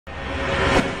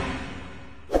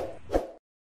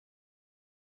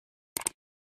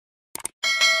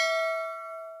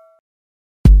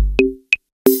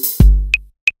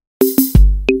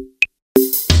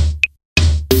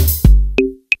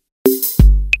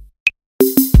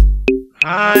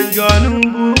àǹjọ̀nú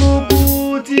burúkú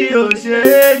tí ò ṣe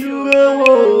é dúró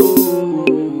wò,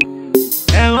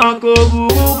 ẹranko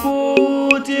burúkú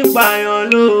tí pààyàn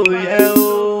ló yẹ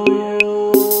o,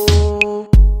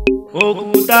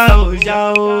 òkúta òòṣà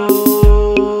o,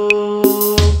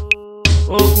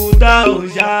 òkúta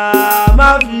òòṣà má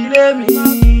fi lé mi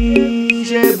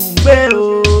ṣe bùgbé o,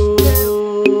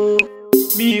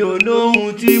 mi ò lóhun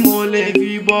tí mo lè fi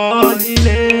bọ́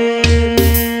nílé.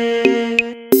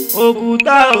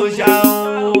 Òkúta òòṣà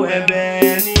o,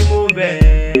 ẹ̀bẹ̀ ni mo bẹ̀.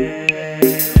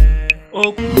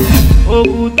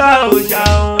 Òkúta òòṣà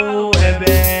o,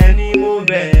 ẹ̀bẹ̀ ni mo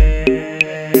bẹ̀.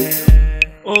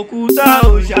 Òkúta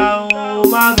òòṣà o,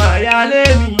 má mà yálé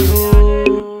mi o.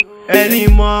 Ẹni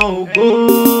mọ ògo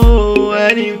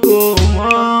ẹni kò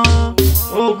mọ̀.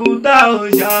 Òkúta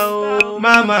òòṣà o,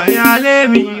 má mà yálé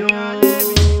mi o.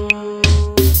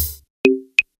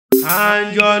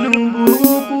 Àǹjọ̀nú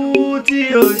burúkú tí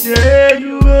ò ṣe é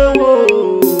dúró wò,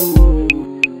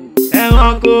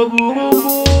 ẹranko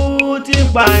burúkú tí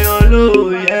pààyàn ló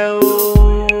yẹ o,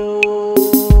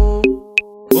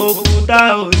 òkúta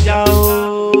òòṣà o,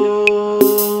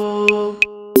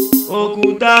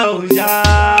 òkúta òòṣà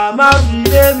má fi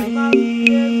lé mi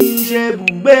ṣe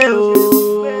bùgbé o,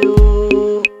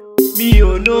 mi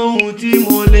ò lóhun tí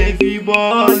mo lè fi bọ́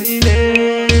nílé.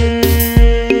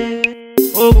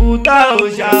 Òkúta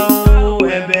òòṣà o,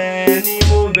 ẹ̀bẹ̀ ni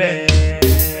mo bẹ̀.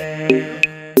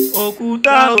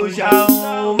 Òkúta òòṣà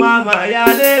o, má mà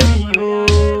yálé mi o.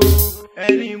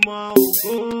 Ẹni mọ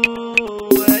ògo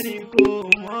ẹni kò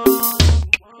mọ̀.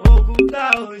 Òkúta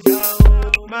òòṣà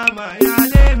o, má mà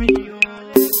yálé mi o.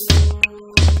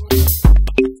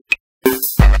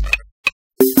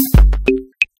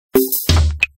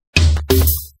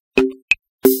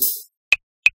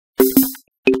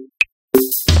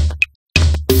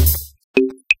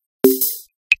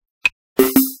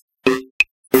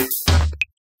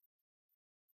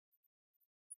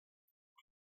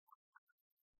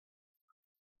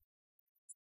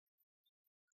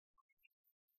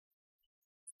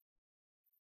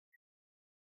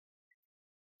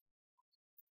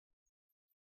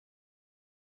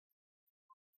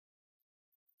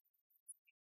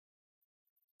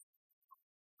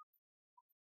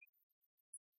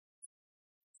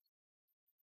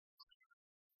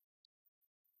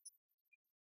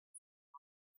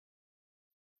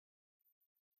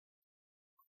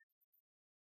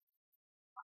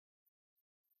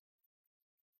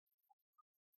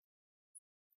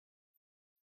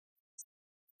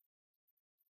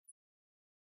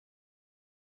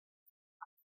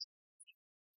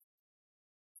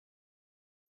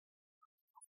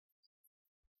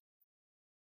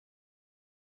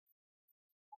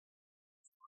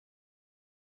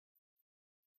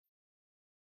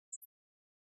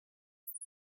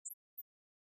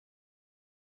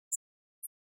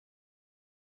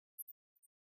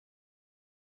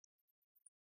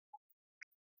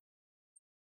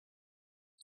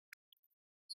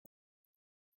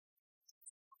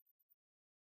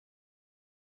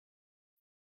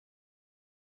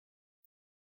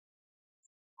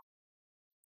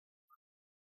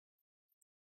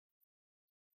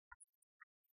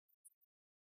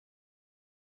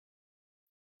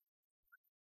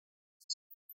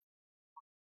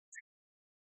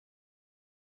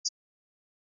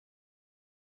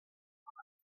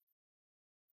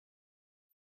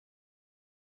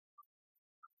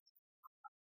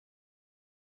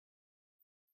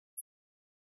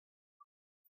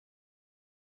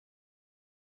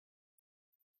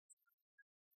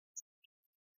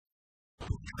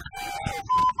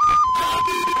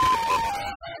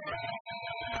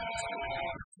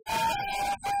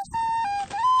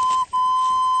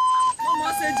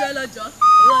 lọ́jọ́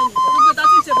gbogbo tá a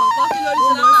ti ṣe bọ̀ kọ́ kí lórí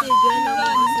ṣe lápá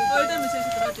orí tèmi ṣe ṣe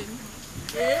tọ́ra tèmi.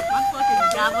 máa fọ́ kèmí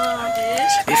jábọ́ àwọn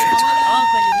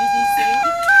kan lè mí ti ṣe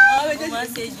mọ̀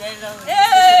ṣe jọ ẹ lọ.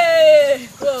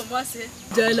 ó mọ̀ ṣe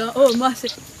jọ ẹ lọ ó mọ̀ ṣe.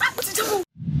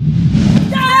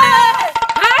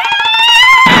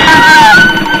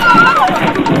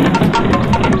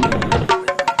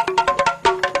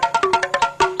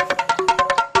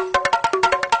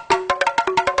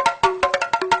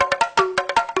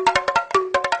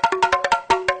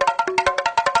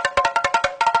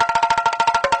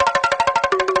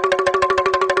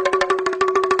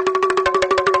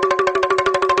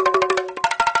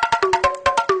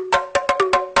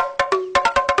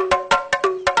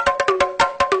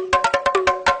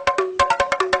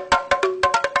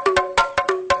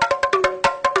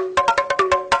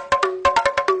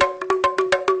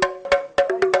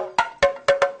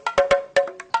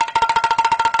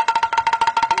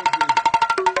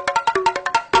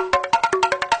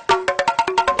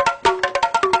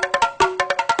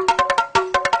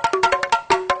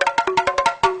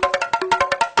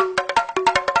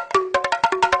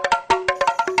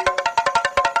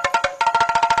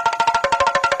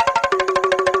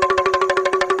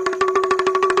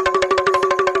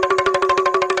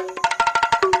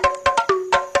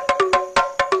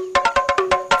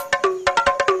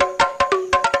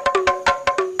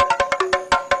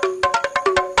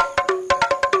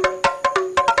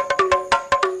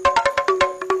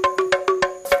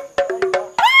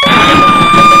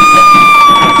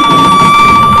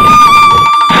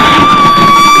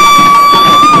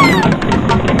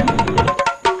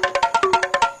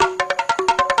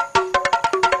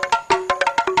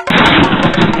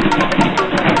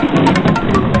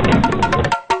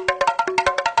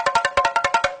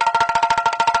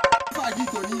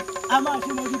 A máa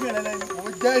ṣe mojú kẹlẹ lẹ́yìn. Mo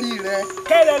jẹ́rìí rẹ.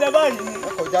 Kẹlẹ lẹ báyìí ni. Ẹ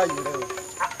kọjá yìí rẹ o.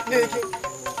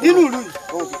 Nínú ìlú yìí.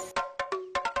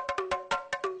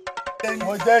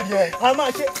 Mo jẹ́rìí ẹ. A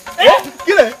máa ṣe.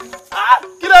 Kílẹ̀.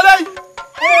 Kílẹ̀ lẹ́yìn.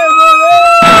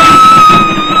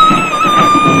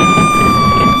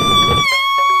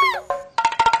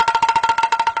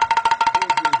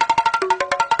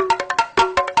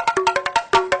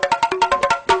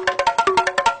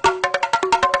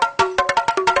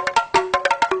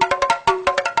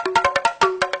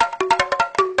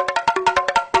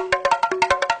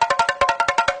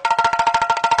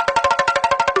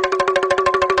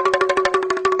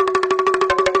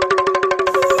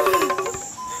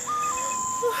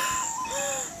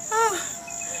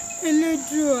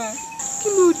 Elédùà, kí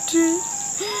ló dé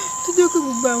tó jẹ́ pé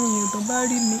gbogbo àwọn èèyàn tó bá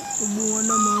rí mi gbogbo wọn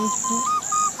náà máa ń kú.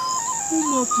 Ó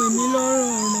mọ̀ pé mi lọ́rọ̀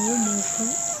ọ̀ràn ó mọ̀ kú.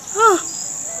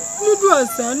 Elédùà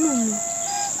ṣàánú mi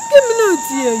kémi náà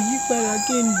tiẹ̀ yí padà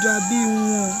kí n dàbí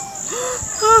wọn.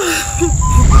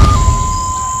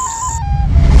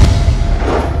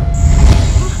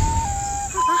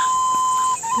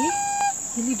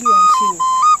 Elédùà ò ṣe o,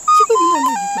 ṣé pé mi náà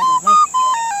lè yí padà báyìí?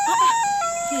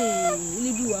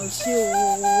 Elédùà ò ṣe o,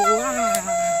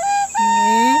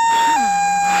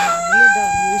 Ẹlẹ́dàá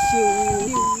mi ò ṣe o,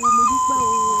 mo dúpẹ́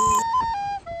o.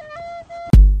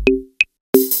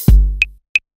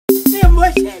 Ṣé mo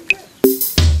ṣe gan?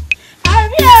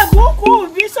 Àbí àbùkù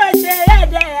bí sọ̀ṣẹ̀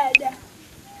rẹ̀dẹ̀rẹ̀dẹ̀.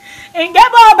 Ǹjẹ́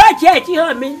bá ọba tiẹ̀ ti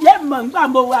hàn mí lẹ́mọ̀ nígbà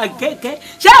mo wà kékeré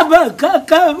ṣáàbọ̀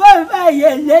kankan mọ́ báyìí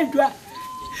Elédùà.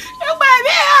 Nígbà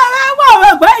bí ọ̀rọ̀ wọ̀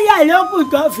wọ̀ pé ìyá ló kù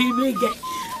tó fi mí gẹ̀.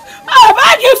 Ọba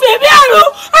ti fi mí àrùn,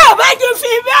 ọba ti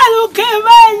fi mí àrùn kí n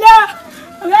máa lọ.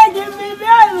 Ọba ti fi mí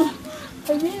àrùn.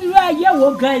 Èmi ìlú ayé wo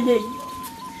gan lè yí?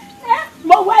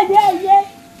 Mo wá ní ayé,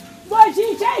 mo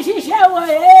ṣiṣẹ́ wọ̀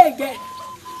ẹ̀ẹ́gẹ̀.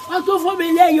 Wọ́n tún fún mi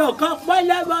lẹ́yìn ọ̀kan pọ́n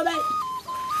lọ́mọ báyìí.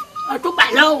 Wọ́n tún gbà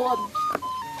lọ́wọ́ mi.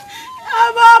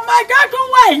 Ọmọ tó tún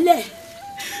wà lẹ̀,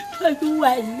 tó tún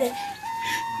wà lẹ̀.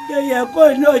 Lóye kó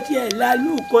náà tiẹ̀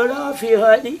lálùkò náà fi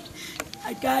hàn ní.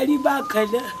 Àtàrí bákan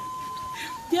náà.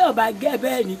 Tí ọba gẹ́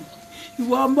bẹ́ẹ̀ ni,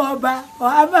 ìwọ ọmọ ọba,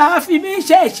 ọ̀há máa fi mí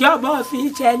ṣẹ̀ṣẹ̀ ọmọ fi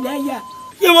ṣẹlẹ́yà.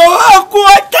 Ìwọ wá kú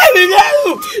ọtẹ́ mi lẹ́rù,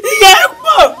 ìyá ẹ̀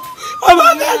pọ̀, ọmọ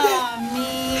bẹ́ẹ̀.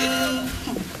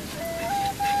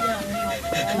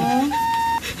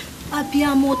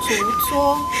 Abíamọ tòótọ́,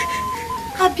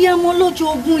 abíamọ lọ́jọ́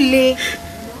ogún le,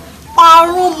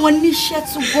 àrùn ọmọ níṣẹ́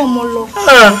tún bọ́mọ lọ.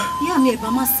 Ìyá mi ẹ̀bá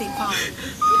má ṣe bá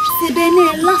ṣebẹ̀ ní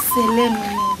ẹ láṣẹ lẹ́nu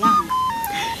ni ìyá mi.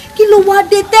 Kí ló wá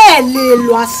dé tẹ́ ẹ̀ lè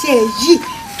lo àṣẹ yìí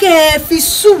kẹ́ ẹ fi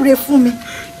súre fún mi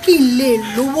kí n lè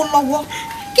lówó lọ́wọ́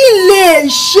kí n lè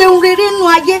ṣeun rere nú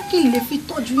ayé kí n lè fi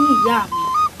tọ́jú ní ìyá mi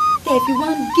tẹ́ ẹ fi wá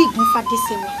ń gígùn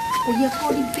fàdésẹ̀wà kò yẹ kó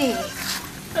rí bẹ́ẹ̀.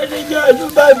 Ẹnìjọ́ ọdún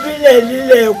bá bílẹ̀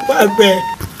nílẹ̀ pàgbẹ́.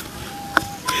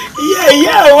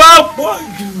 Ìyá wa pọ̀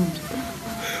jù.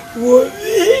 Wò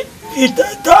mí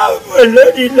ìtọ́tọ́ ọmọ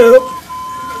lónìí lọ.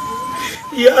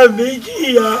 Ìyá mi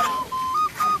jìyà.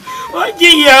 Wọ́n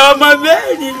jìyà ọmọ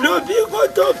mẹ́rin ló bí kó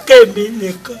tó kèmí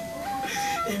nìkan.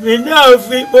 Èmi náà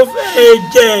mo fẹ́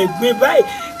jẹ ẹ̀gbin báyìí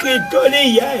kí n tó ní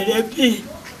ìyá rẹ̀ bí.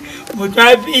 Mo ta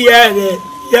bí ìyá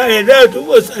rẹ̀ náà tún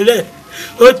wò sálẹ̀.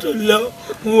 Ó tún lọ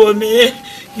wò mí.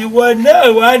 Ìwọ náà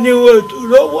wá ní wo tó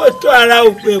lówó tó ara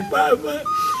òpè pamọ́.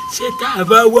 Ṣé tá a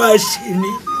bá wá sí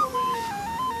ni?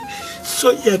 Sọ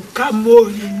yẹ ká mọ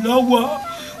òrìn lọ́wọ́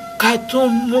ká tún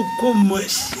mú kó mọ̀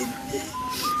sí ni.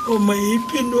 Ọmọ yìí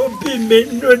bínú bí mi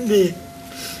lónìí.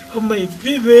 Ọmọ yìí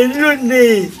bí mi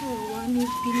lónìí. Ọ̀wá ní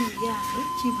bínú ìyá mi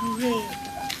ti burẹ́.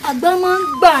 Àgbà máa ń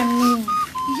gbà ní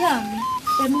ìyá mi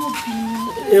ẹ mọ́ bínú.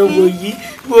 Èwo yìí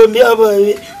wo mi ọmọ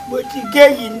mi mo ti gé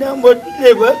yìí náà mo tún lè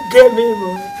mọ gé mi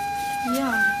mọ́. Ìyá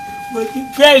mi. Mo ti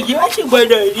gé yìí ó sì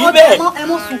gbọdọ̀ rí bẹ́ẹ̀. Ẹ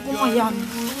mọ́ sunkún mọ́ ìyá mi.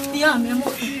 Ìyá mi ẹ mọ́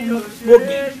sunkún mọ́. Mo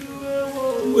gé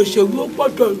òṣèlú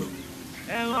pọ̀tọ̀ lò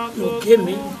ló gé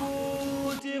mi.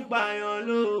 Pààyàn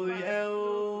ló yẹ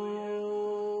o,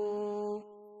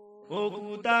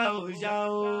 òkúta òòṣà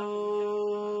o,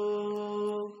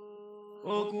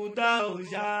 òkúta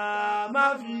òòṣà má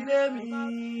fi lé mi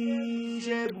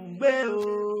ṣe bùgbé o,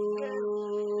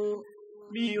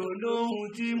 mi ò lóhun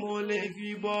tí mo lè fi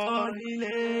bọ́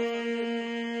nílé,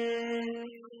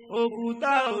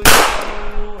 òkúta òòṣà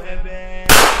o, ẹ̀bẹ̀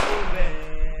ó bẹ̀.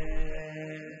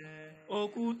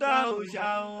 Òkúta òòṣà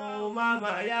o,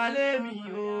 máma yálé mi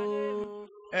o,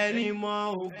 ẹni mọ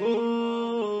ògo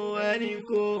ẹni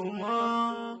kò mọ.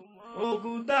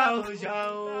 Òkúta òòṣà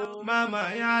o, máma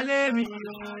yálé mi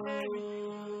o.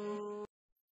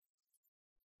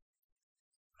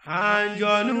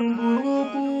 àǹjọ̀nú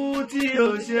burúkú tí ò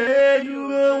ṣe é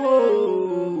dúró wò,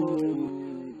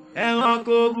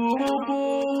 ẹranko burúkú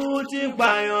tí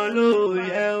pààyàn ló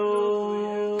yẹ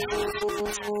o,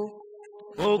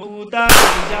 òkúta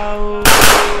òòṣà o,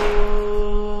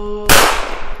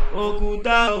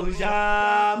 òkúta òòṣà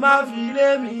má fi lé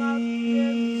mi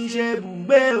ṣe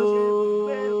bùgbé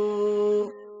o,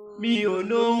 mi ò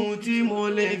lóhun tí mo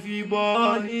lè fi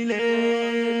bọ́ nílé.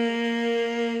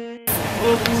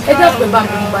 ẹ dẹ́pẹ́ bá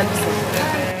mi bá ní sọ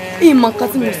ìmọ̀ nǹkan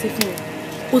tí mo ṣe fún wọn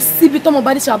kò síbi tọ́mọ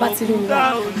bá díṣẹ́ bá ti rí mi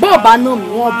wọn bọ́ọ̀ bá náà mi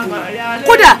wọ́n bù ú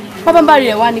kódà pápá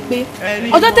rẹ̀ wá ni pé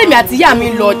ọjọ́ tèmi àti ìyá mi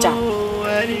ń lọ ọjà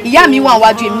ìyá mi wà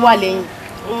wájú èmi wà lẹ́yìn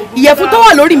ìyẹ̀fun tó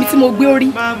wà lórí mi tí mo gbé orí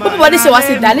pápá bá díṣẹ́ wá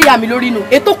ṣe dàlẹ́ ìyá mi lórí nù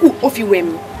ètò kù ó fi wẹ̀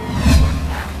mí.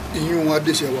 ìyún wọn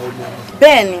adéṣẹ́ wa ọmọ wọn.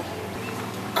 bẹ́ẹ̀ ni.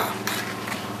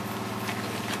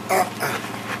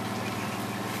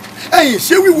 ẹ̀yin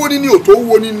ṣé wíwo ni òtó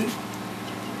wó ni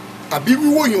àbí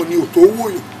wíwò yàn ni òtó wó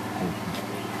yàn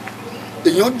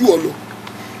èèyàn jù ọ lọ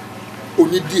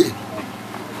òní díẹ̀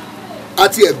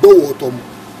àti ẹ̀gbọ́wọ̀ ọ̀tọ̀ mọ́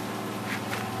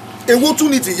èwo tún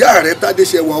ni tìyá rẹ̀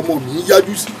tádéṣẹ́ wa ọmọ mi ń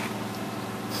yájú sí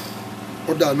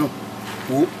ọ̀dà náà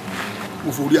wò ó mo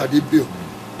forí adé bẹ́ ọ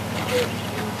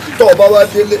tọ́ ọ bá wá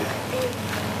délé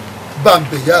bá ń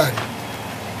bẹ̀yà rẹ̀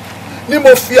ni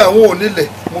mo fi àwọn onílẹ̀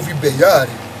mo fi bẹ̀yà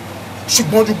rẹ̀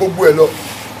ṣùgbọ́n ju gbogbo ẹ̀ lọ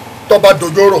tọ́ bá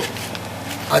dojọ́rọ̀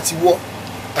àti wọ́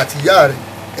àti ìyá rẹ̀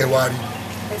ẹ̀wà rí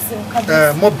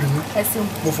mọ́ bínú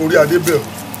mo forí adé bẹ̀ ọ́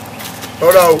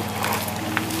rọra o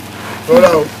rọra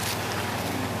o.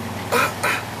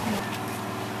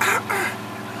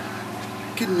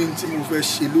 kí ni tí mo fẹ́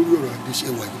ṣe lórí ọ̀rọ̀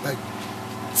Adéṣẹ́wà yìí báyìí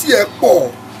tí ẹ pọ̀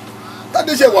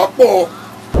tádéṣẹ́wà pọ̀.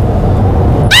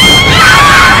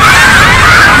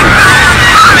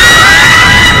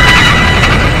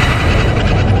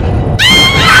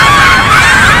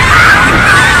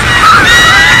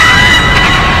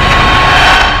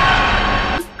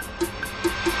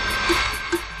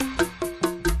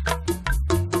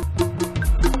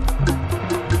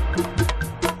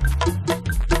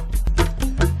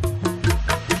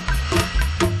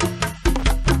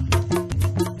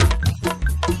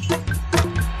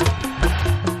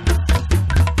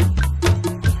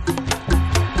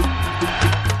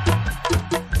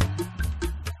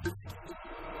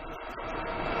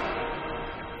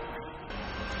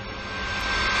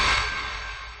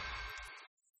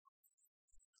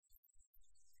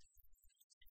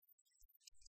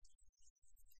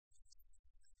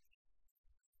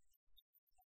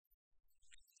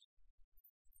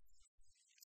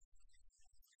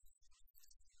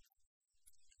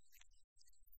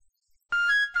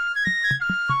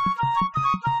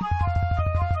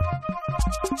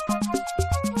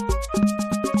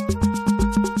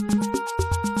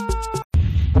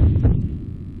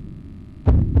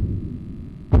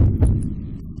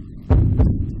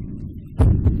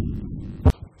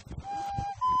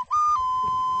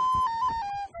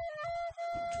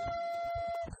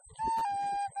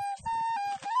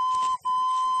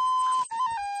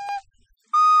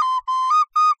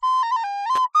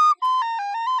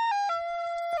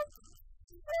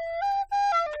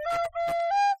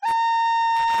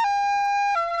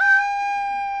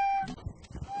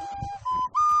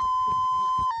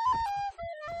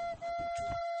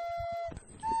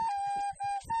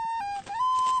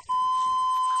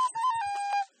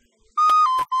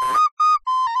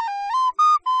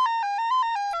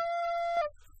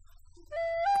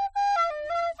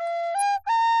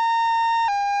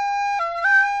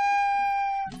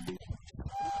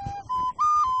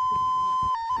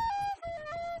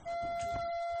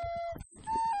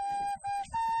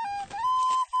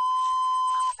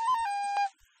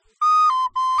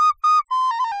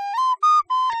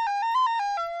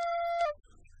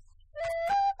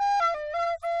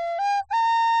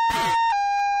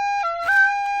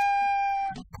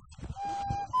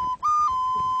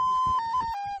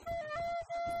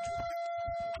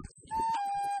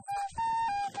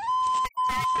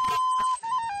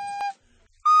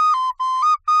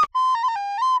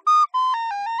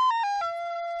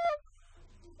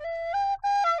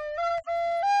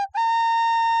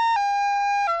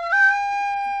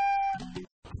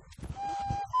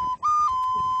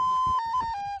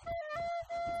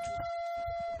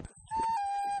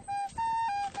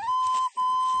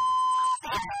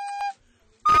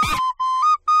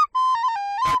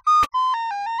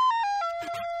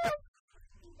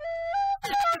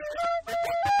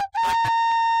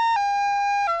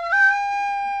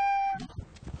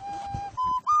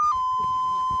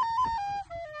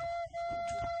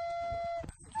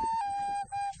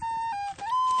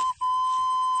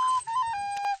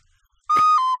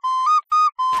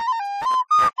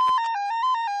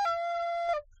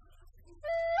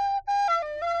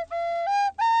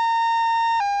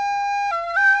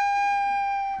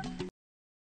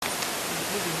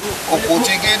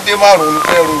 géńdé márùn-ún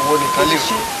fẹ́ ro ìwọ nìkan lè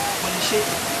ro. mo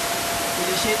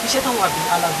lè ṣe iṣẹ́ táwọn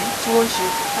Àlàbí tí wọ́n ń ṣe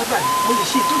lágbàdì mo lè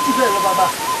ṣe tó ti bẹ́ẹ̀ lọ bàbá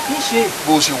kì í ṣe.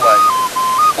 bó ṣe wà yìí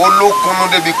ó lókunnú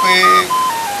débi pé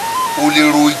o lè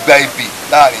ro igba ebè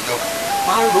láàrin ìjọba.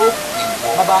 máa ń ro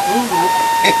bàbá ń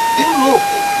ro.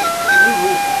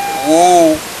 wo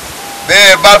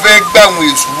bẹ́ẹ̀ bá fẹ́ gbàwọn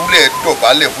èsùrú lẹ̀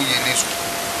dọ̀bálẹ̀ fún yẹn lẹ́sù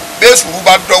bẹ́ẹ̀ sùúrù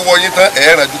bá dọ́wọ́ yín tán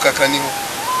ẹ̀ẹ́rànjú kankan ní wọn.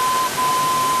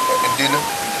 ẹ̀ẹ́dẹ́nà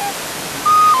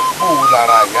bó o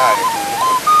lára ìyá rẹ̀ tó ní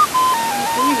kọjá.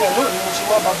 nítorí rẹ̀ náà ni mo ṣe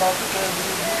wá bàbá kíkẹ́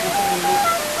ibi fún mi ló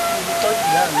ibi tọ́jú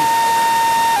ìyá mi.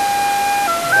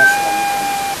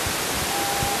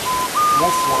 mo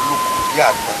fún ọ lókun bí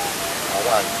àgbọn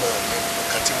àwọn àgbọn rẹ̀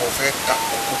nǹkan tí mo fẹ́ ta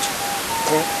kókó ti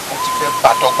kún ó ti fẹ́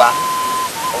bàdọ́gba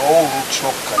òórùn tí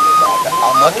ó kànlẹ̀ dáadáa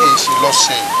àmọ́ kì í ṣe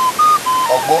lọ́sẹ̀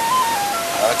ọgbọ́n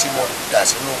àwọn tí mo dà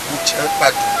sínú ogún tí ń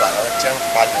pàjùbà àwọn tí ń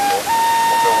palẹ̀ lọ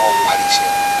mo fẹ́ wọn parí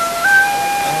iṣẹ́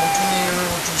àwọn ojú ní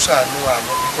ojú sàánú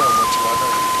àmọ́ pípọ̀ ọmọ tiwa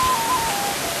náà.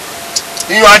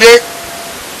 iyùn adé.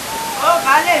 ó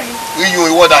baálé mi. iyùn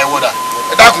ìwọ́dà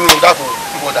ẹ dákun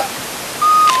ìwọ́dà.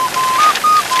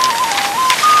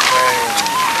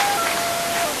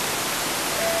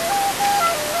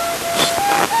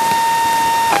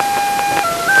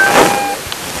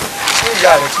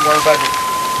 ìyá rẹ tí wọ́n ń gbádùn.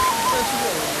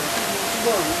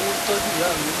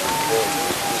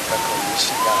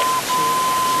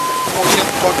 ó ṣe ń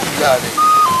tọ́jú ìyá rẹ̀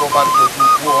tó bá ń tọ́jú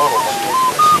owó ọ̀rọ̀ wọn tó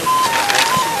ń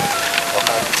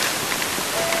ọ̀ka rẹ̀.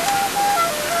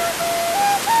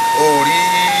 o rí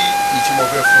ìtumọ̀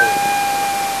fẹ́ fún ọ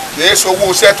kìí sowó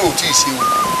iṣẹ́ tó tí ì ṣe o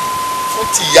fún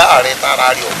ti ìyá rẹ tara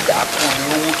rẹ ọ̀gá kó lè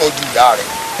owó tọ́jú ìyá rẹ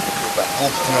ó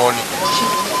kún ọ ni.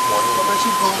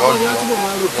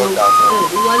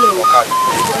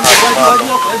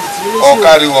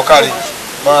 ọ̀kàrí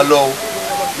máa lọ o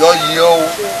yọ yí ọ o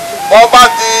wọ́n bá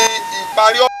ti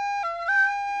ìparí ọ.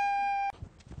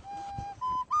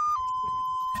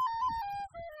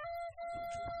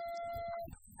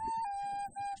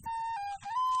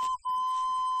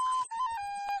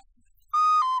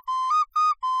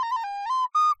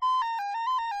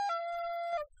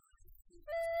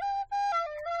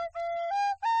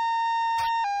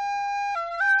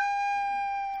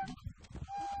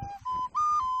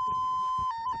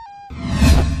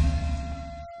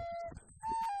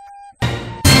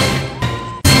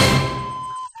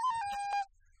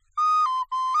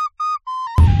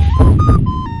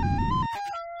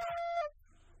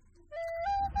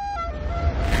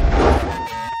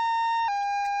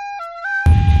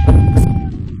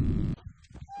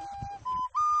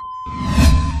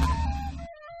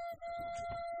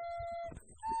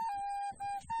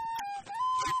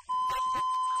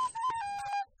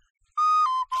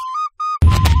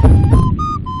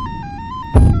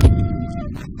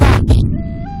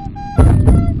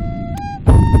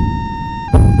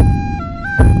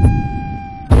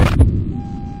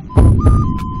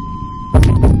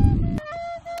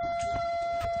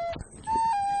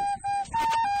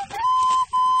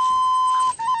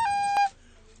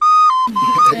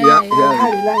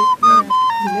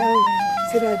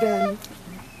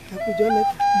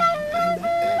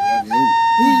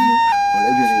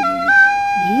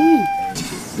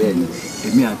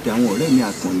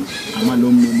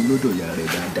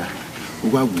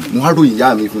 mo á ròyìn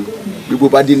ìyá mi fún gbogbo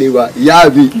bá délé wa ìyá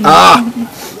mi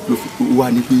ló fi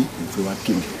wá ní pé òun fẹ́ wá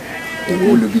kí mi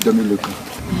òun ló bí dọ́mí lókun.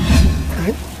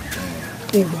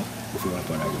 ìgbọ́ ó fẹ́ wá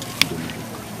fara rò bí dọ́mí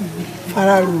lókun.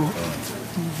 fara rò ó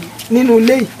nínú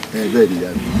ilé yìí. bẹ́ẹ̀ ni ìyá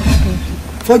mi.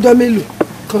 fọ́jọ́ mélòó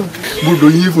kan. mo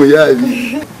lóyún fún ìyá mi.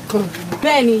 kan.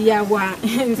 bẹ́ẹ̀ ni ìyá wa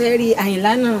ń fẹ́ rí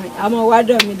Àyìnlá náà àmọ́ wá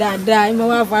dọ̀ mí dáadáa ẹ mọ́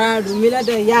wá fara rò mí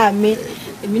lọ́dọ̀ ìyá mi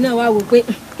èmi náà wá wò pé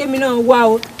kémi náà wá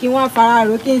o kí wọ́n fara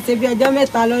rò kí n ṣe bí ọjọ́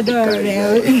mẹ́ta lọ́dọ̀ rẹ̀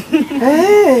o.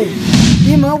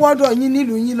 ìmọ̀ wọ́dọ̀ yín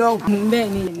nílùú yín lọ́hùn. bẹ́ẹ̀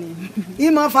ni.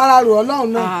 ìmọ̀ fara rò ọlọ́run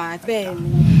náà. bẹ́ẹ̀ ni.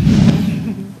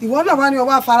 ìwọ náà wá ní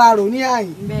ọwọ́ fara rò ní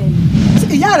àyìn. bẹ́ẹ̀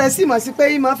ni. ìyá rẹ̀ sì mọ̀ sí pé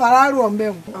ìmọ̀ fara rò ọ̀nbẹ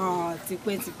wọn.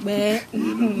 tipẹ́tipẹ́.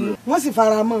 wọ́n sì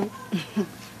fara mọ́.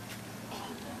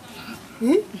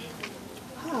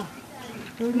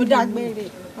 mo dágbére.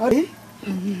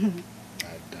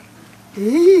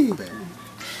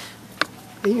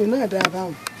 èyí náà dáa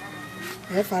báwọn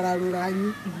ẹ fara rora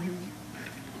yín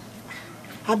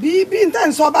àbí bí n tẹ́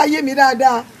ń sọ bá yé mi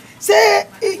dáadáa ṣé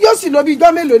yóò sì lọ bí ijọ́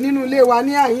mélòó nínú ilé wa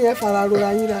ní àyín ẹ fara rora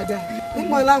yín dáadáa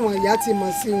nígbà láwọn ìyá ti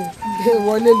mọ̀ sí wọn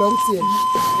wọlé lọ tiẹ̀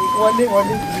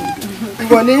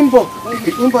wọlé ń bọ̀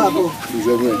àbọ̀.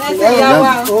 ẹsẹ̀ ìyá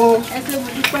wa ẹsẹ̀ mo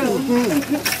dúpẹ́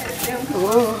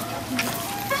o.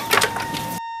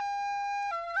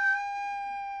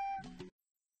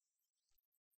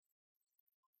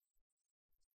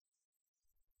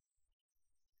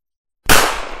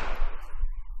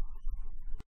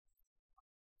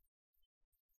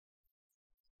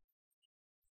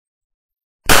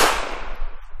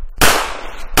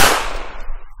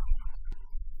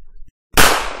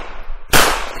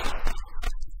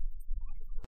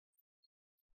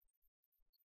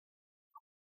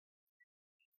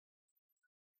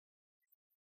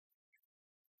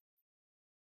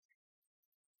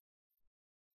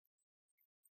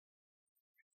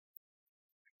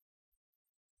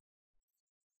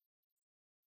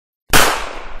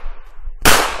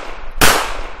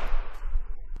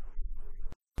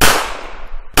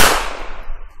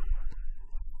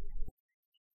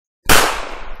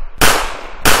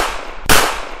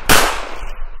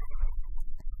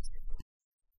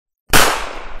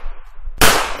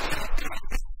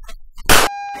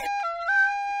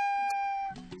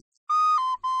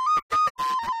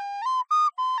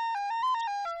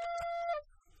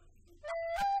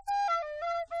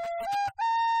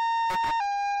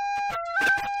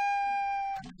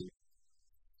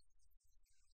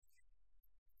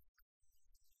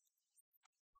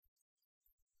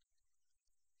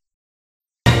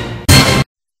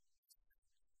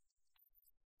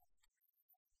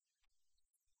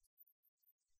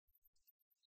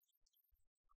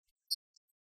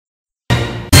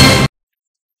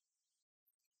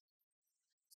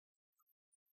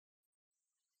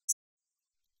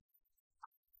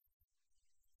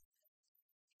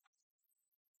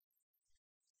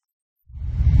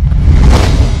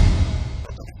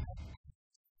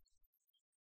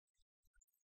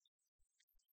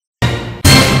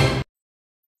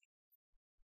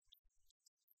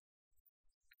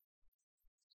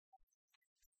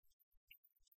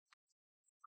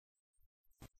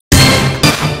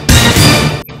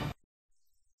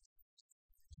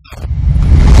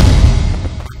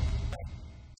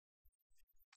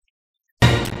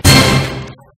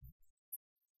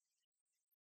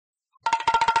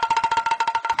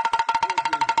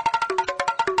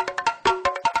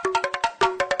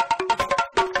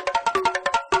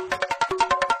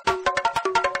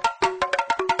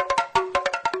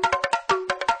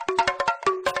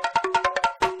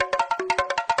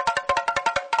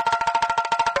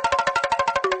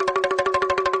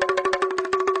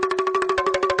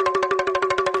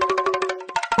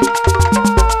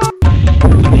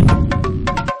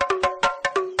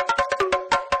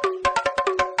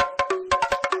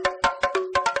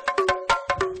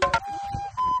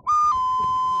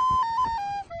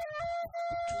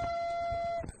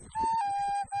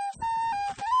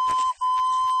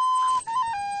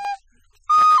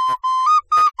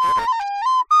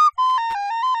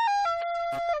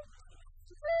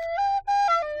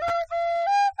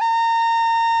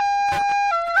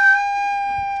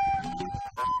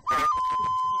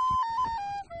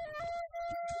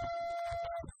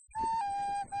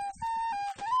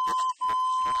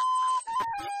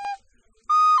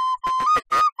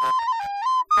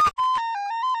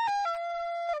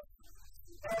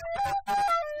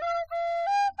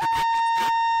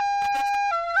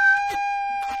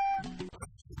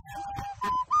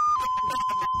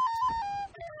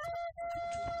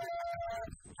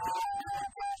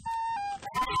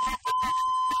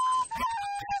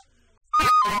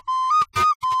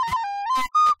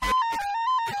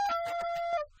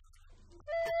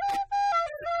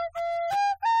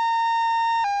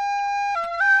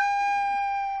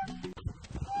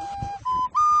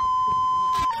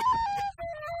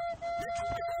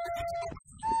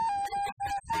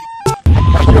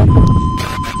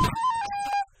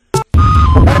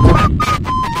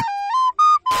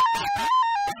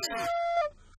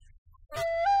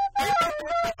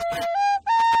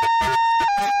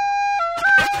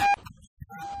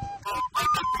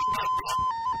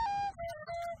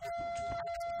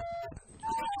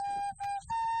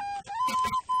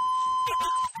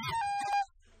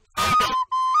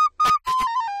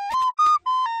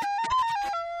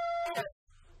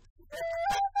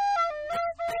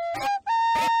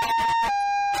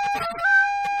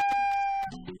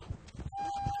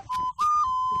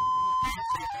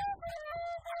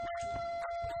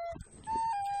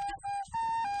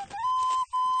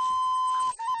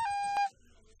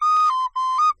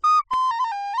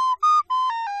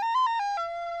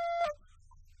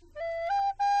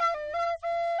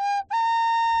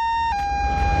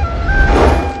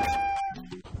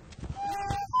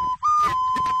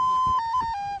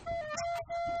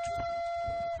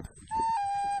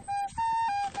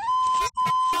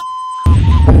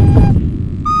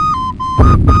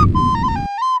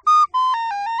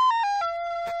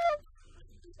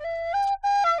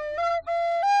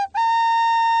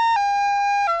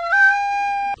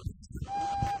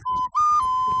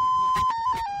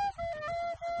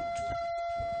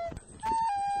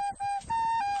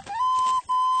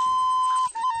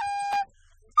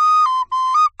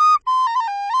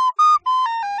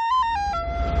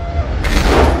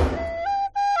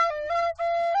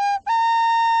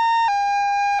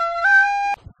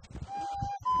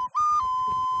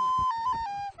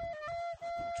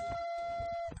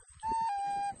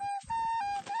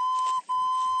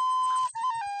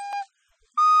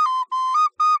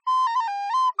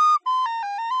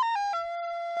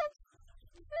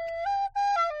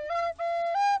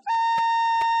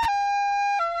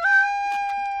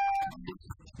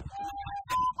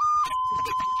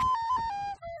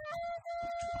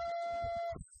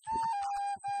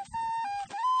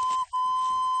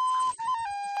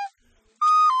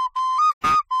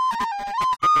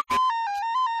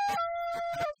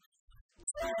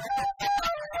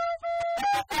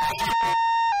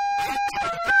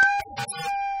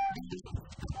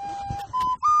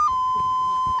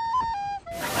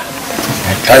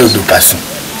 káyọ̀ odò kà sùn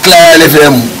kílára lè fẹ́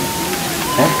mu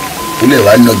ó lè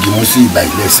wá nọgi mú sí ìgbà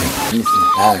ìlẹ́sìn.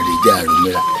 láàrin jẹ́ àrùn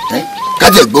mìíràn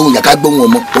kájẹ̀ gbóhùn yàká gbóhùn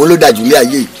ọmọ òun ló dájú ilé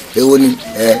ayé èwo ni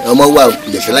ọmọ wa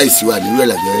ìyẹ̀sẹ̀ láìsí wa nírú ẹ̀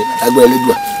làgbẹ̀rẹ̀ lágbẹ̀rẹ̀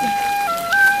lẹ́dùà.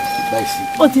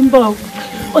 ó ti ń bọ̀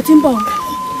ó ti ń bọ̀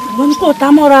wọ́n ní kò tá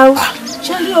mọ́ra o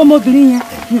ṣé rí ọmọbìnrin yẹn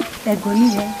ẹ̀gbọ́n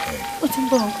nìyẹn ó ti ń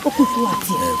bọ̀ ó kù fún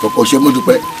àti ẹ̀. kọ̀kọ́ ṣe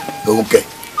mójúpẹ́ òun kẹ̀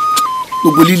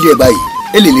gbogbo líle ẹ̀ báyìí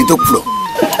èlé ní tó kúrọ̀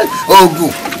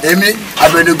oògùn èmi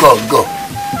Abeni gọ̀ọ̀gọ̀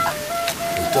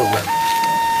ètò wa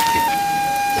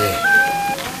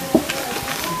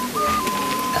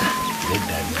ẹ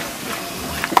dàní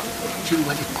ṣé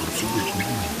wàá lè kọ̀ sí ìlú ìlú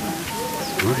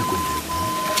òun lè kọ̀ jù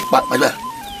pàápàá.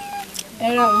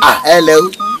 ẹ lẹ o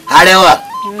arẹwà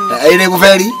ẹyin ni mo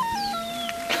fẹ́ rí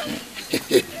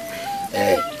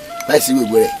báyìí sí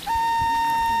gbogbo rẹ̀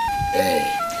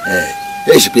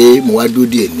ẹ ṣe pé mo wá dúró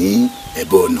díẹ̀ ní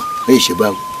ẹ̀bọ̀ ọ̀nà ẹ ṣe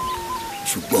báwo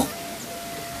ṣùgbọ́n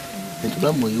ẹni tó bá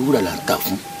mọ ewúrà là ń tà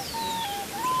fún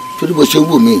torí bó ṣe ń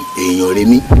wò mí èèyàn rẹ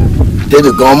mí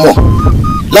tẹ́lẹ̀ gan mọ̀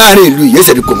láàrin ìlú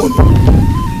ìyẹ́sẹ̀ ni kò mọ̀ mí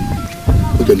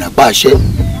ó jẹ́ nàpá àṣẹ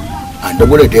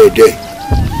àdọ́gbọ́lẹ̀ dẹ́ẹ̀dẹ́ẹ̀.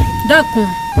 dákun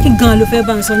kí gan ló fẹ́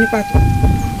bá ń sọ ní pàtó.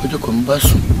 ọjọ́ kan ń bá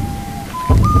sùn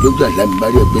lójú àlá mi bá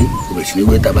rí ẹ pé kò bẹ̀rẹ̀ sí ní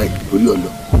wẹ́ tábà yìí lórí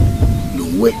ọ̀lọ́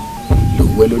lòún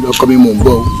wẹ́ lórí ọkọ mi mò ń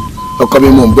bọ̀ o ọkọ mi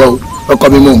mò ń bọ̀ o ọkọ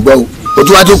mi mò ń bọ̀ o o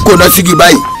tún wá tún kó náà sígi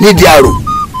báyìí nídìí àrò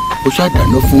ó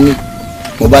ṣàdáná fún mi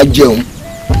mo bá jẹun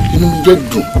inú mi jẹ́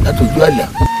dùn látọjú àlá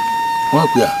wọ́n á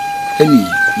pè à ẹni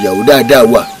ìyàwó dáadáa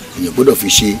wà èèyàn gbọ́dọ̀ fi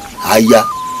ṣe aya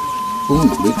ó wù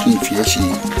mí pé kí n fi ẹ́ ṣe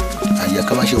aya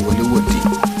ká má ṣe wọlé wọ̀de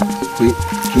pé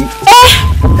kí.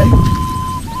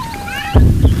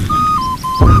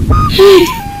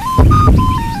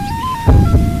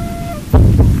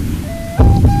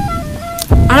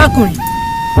 arákùnrin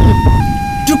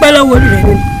dúpẹ́ lọ́wọ́ orí rẹ̀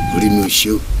lónìí. orí mi ò ṣe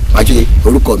o máa ṣe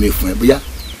orúkọ mi fún ẹ bóyá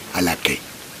Àlàkẹ́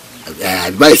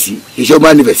àdìbáyìsí iṣẹ́ ó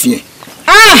máa nífẹ̀ẹ́ sí yẹn.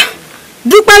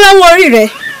 dúpẹ́ lọ́wọ́ orí rẹ̀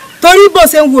torí bó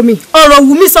ṣe ń wò mí ọ̀rọ̀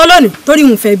wù mí sọ lónìí torí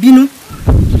n fẹ́ bínú.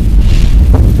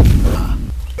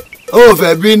 ó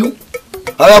fẹ́ bínú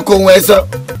ọ̀rọ̀ kò wọ́n ẹ sọ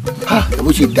ẹ bó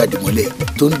ṣe dàdí mọ́lẹ̀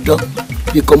tó ń dán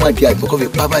bí kọ́ máa di àgbọ̀n kọ́ fi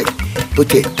pa báyìí bó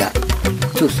tẹ̀ dá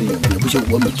tí ò sì yàn bí ẹ bó ṣe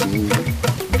wọ́ mi tó ẹ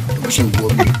bó ṣe wọ́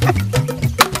mi.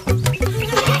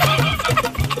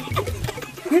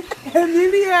 èmi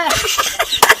rí ẹ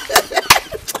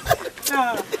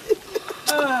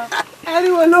ẹni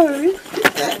wo ló rí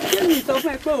èmi sọ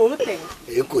fún ẹ pé òun tẹ.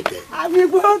 èyí kò tẹ. àbí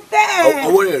kò tẹ.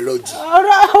 ọwọ́ rẹ̀ rọ jù.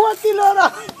 ọ̀rọ̀ ọwọ́ kí ló rọ.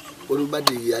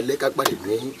 olùbádé alẹ́ ká pàdé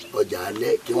ní ọjà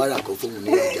alẹ́ kí wàá rà kó fún mi ní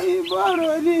ọjà.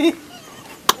 ìbọ̀rọ̀ ni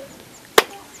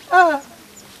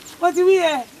mo ti wí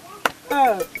ẹ.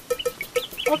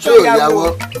 ṣé ò yàwọ́.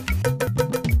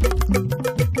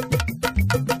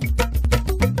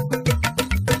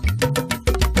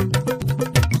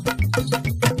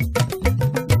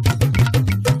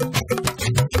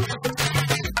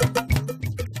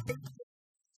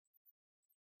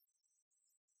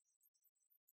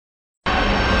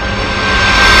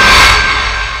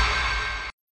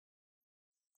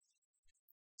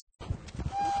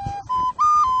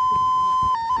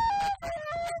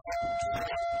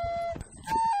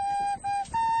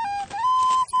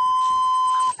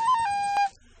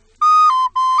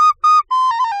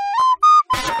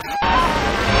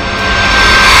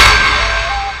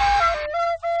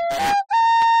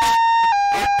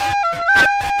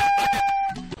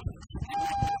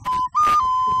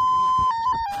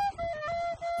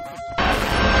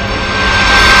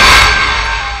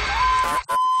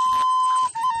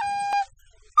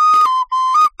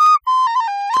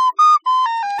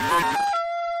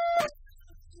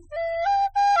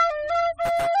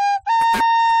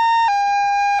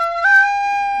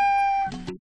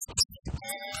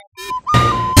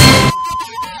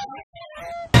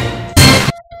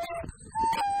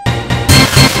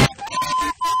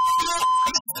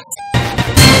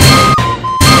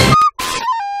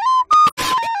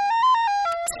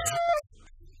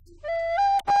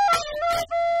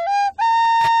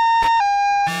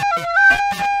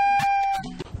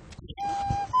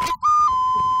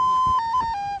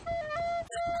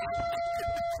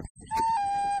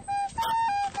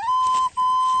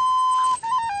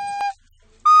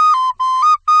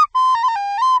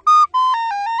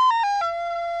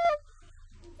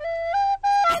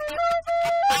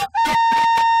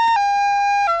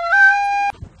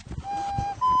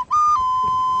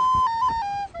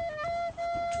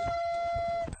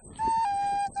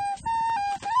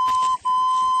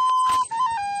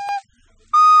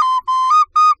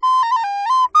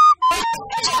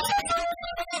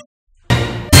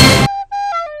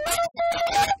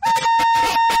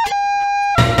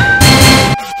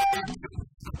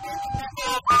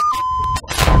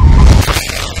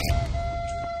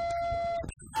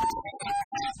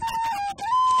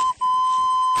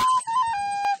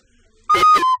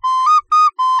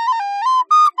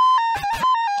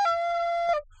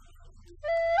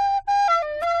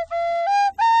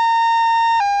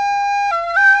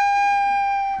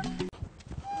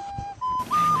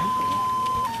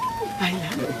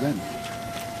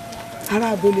 ara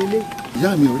àbólélé.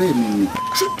 ìyá mi ọ̀rẹ́ mi ni.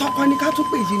 ṣé tọkọ ni ká tún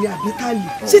pè yìí ni àbí tálì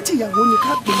ṣé tìyàwó ni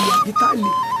ká pè yìí àbí tálì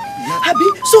àbí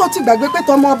sọ ti gbàgbé pé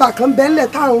tọmọ ọba kan bẹ́ńlẹ̀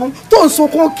táwọn tó ń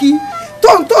sunkún kí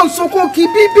tó ń sunkún kí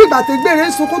bí ìgbàtẹ́ gbére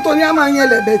ń sunkún tó ní á máa yẹn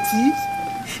lẹ̀bẹ̀ tí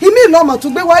ìmí ìlọmọ tó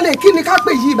gbé wálé kí ni ká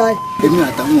pè yìí báyìí. èmi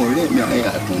àtàwọn ọ̀rẹ́ mi àyè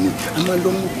àtún ni a máa lọ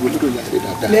mú ìwé lọ́dọ̀ yàrá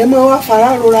dáadáa. lẹ́ẹ̀mọ́ wá fara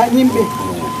rora yín bẹ̀.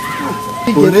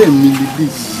 ọ̀rẹ́ mi lè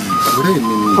yìí ọ̀rẹ́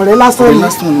mi ni. ọ̀rẹ́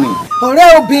lásán ni. ọ̀rẹ́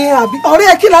obìnrin àbí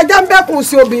ọ̀rẹ́ kí lajá ń bẹ́kùn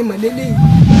sí obìnrin mọ̀lélẹ́ yìí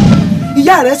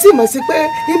ìyá rẹ̀ sì mọ̀ sí pé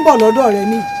ń bọ̀ lọ́dọ̀ rẹ̀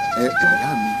ni. ìyá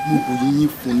mi mo kò yín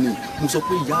fún ni mo sọ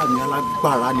pé ìyá mi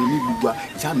alágbára ni nílùú wa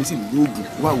ìyá mi sì lóògùn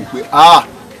wá wò pé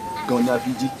gan ni a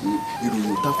fi jí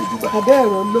ìròyìn tá fojú bá. abẹ́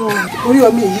ẹ̀rọ lọ́rùn orí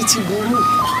ọmọ èyí ti burú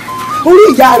orí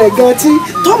ìyá rẹ̀ gan tí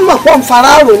tó mọ̀ pọ̀ ń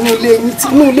farárò ní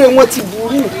ilé wọn ti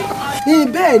burú.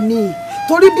 bẹ́ẹ̀ ni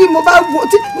torí bí mo bá wo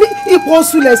ní ipò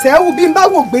oṣù lẹ̀sẹ̀ wù bí n bá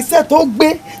wò gbèsè tó gbé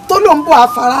tó ló ń bọ̀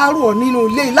àfarárò nínú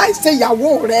ilé láìsí ìyàwó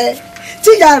rẹ̀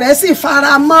tíyà rẹ̀ sì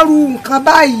fara mọ́rú nǹkan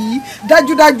báyìí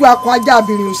dájúdájú akọ ajá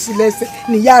abìnrin òsì lẹ́sẹ̀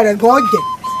níyà rẹ̀ gan jẹ́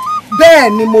bẹ́ẹ̀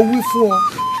ni mo wí fún ọ.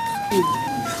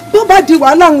 bó bá di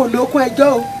wàhálà àwọn olókun ẹjọ́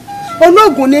o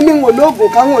ológun ni mí wọn ológun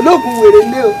káwọn ológun wèrè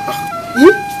lé o.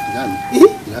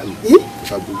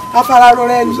 afararọ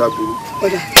rẹ ni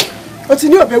ọ̀dà o ti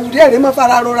ní òbẹ̀ wùdí ẹ̀rí mọ́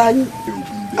fararọ ra yín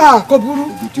kò burú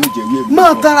mọ́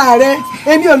tara rẹ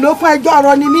èmi olókun ẹjọ́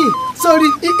ọ̀rọ̀ ni mí sórí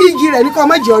igi rẹ̀ ní kọ́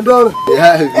mọ́jì ọ̀dọ́ rẹ̀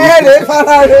ẹ̀rẹ̀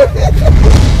fararọ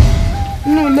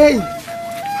nínú ilé yìí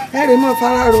ẹ̀rẹ̀ mọ́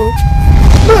fararọ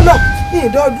náà ní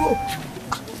ìdọ́dúró.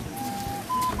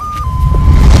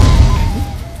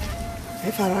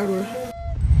 fararọ.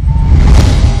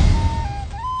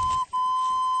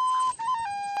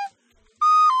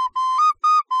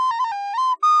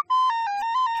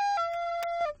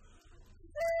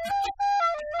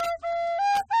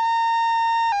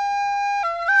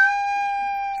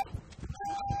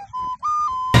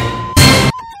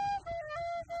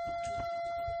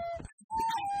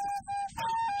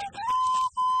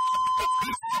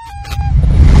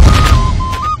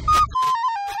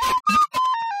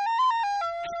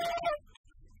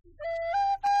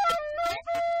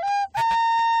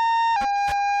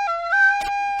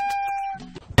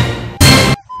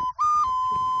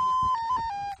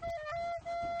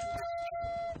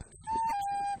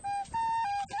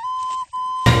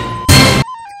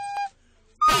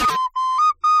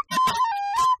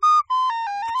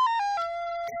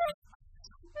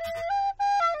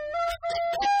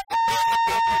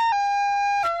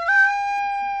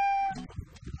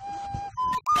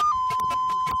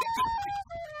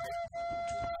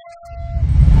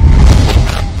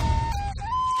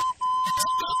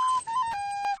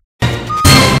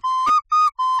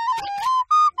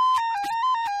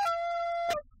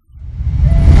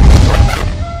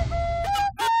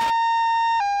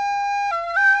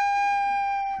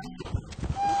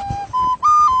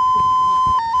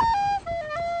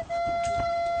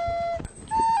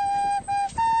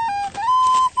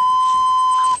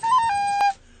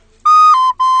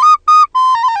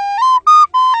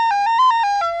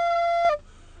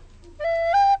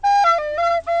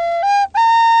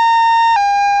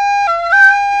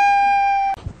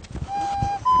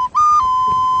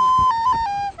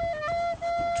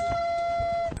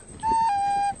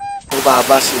 bá a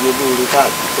bá ṣe ní lóore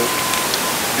káàkiri tán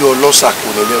bí ọlọ́ṣà kò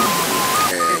ní lẹ́rù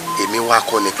èmi wá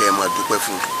kọ́ ni kẹ́ ẹ máa dúpẹ́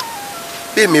fún un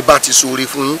bí èmi bá ti ṣoore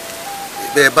fún yín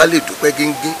bẹ́ẹ̀ bá lè dúpẹ́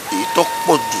gẹ́gẹ́ èyí tó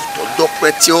pọ̀ jù tó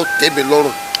dọ́pẹ́ tí ó tẹ́ mi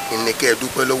lọ́rùn ìní kẹ́ ẹ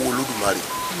dúpẹ́ lọ́wọ́ Olódùmarè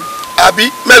àbí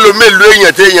mélòó mélòó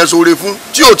èèyàn tí èèyàn ṣoore fún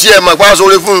tí ò tiẹ̀ mọ̀ pa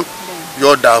ṣoore fún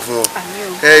yóò dáa fún ọ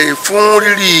fún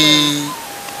rírì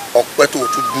ọpẹ́ tó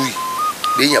tún dùn yìí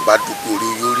béèyàn bá dúpẹ́ orí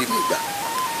yóò rí mi gbà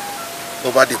bó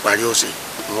bá di parí ọ̀sẹ̀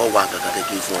wọ́n wá kankan tẹ́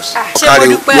kí n fún ọ sí. ọ̀kàrẹ̀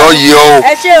yọ yí ọ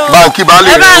o báńkì bá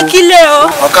lè rí o báńkì lé o.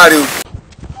 ọ̀kàrẹ̀ o.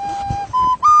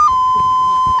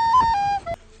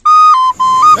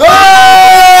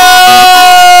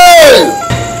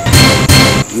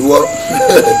 ìwọ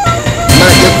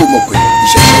máa jẹ́ kó mọ̀ pé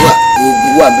ìṣẹ̀ṣẹ̀ wà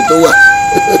oògùn wà mi tó wà.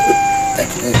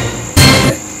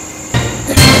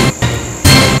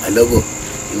 àlọ́bọ̀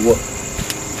ìwọ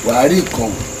wàá rí nǹkan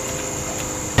wò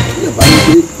tí yóò bá ní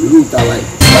pé irú ìta wa yìí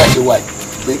bá ṣe wà yìí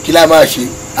pé kí lá máa ṣe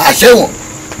àṣẹwọ̀n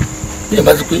bí ẹ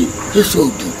bá ti pé Jésù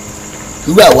òdùn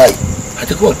irú àwa yìí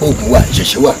àti kó mọ̀ pé oògùn wà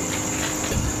ìṣẹ̀ṣẹ̀ wà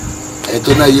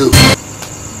ẹ̀tọ́ náà yóò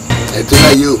ẹ̀tọ́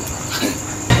náà yóò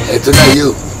ẹ̀tọ́ náà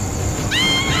yóò.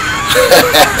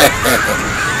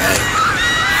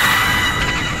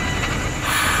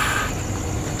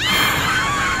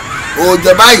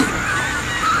 òòjọ́ báyìí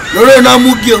lórí iná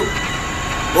mú kí o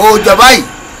òòjọ́ báyìí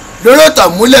lórí ọ̀tọ̀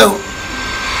múlẹ̀ o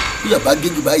bí yàrá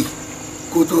gígì báyìí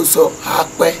kó tó sọ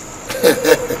àpẹ́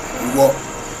ìwọ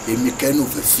èmi kẹ́nu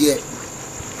fẹ́ sí ẹ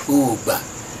o ò gbà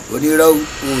onírọ́ o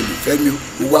ò lè fẹ́ mi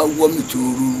o wá wọ́ mi tó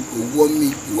rú o wọ́ mi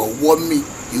ìwọ wọ́ mi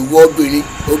ìwọ obìnrin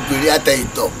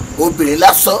àtẹ̀yìntọ̀ obìnrin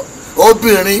lásán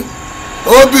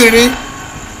obìnrin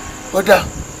kódà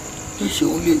kí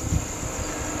ṣeun lè.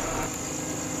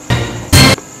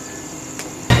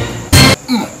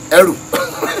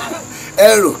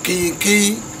 ẹrù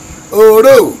kìnkìn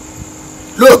oró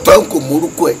lóòótọ́ n kò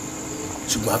mórúkọ ẹ̀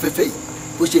ṣùgbọ́n afẹ́fẹ́ yìí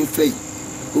bó ṣe ń fẹ́ yìí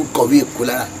ó kọ̀wé èkó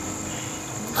lára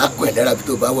á kọ́ ẹ̀ lára bí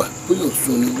tó bá wà bóyá ò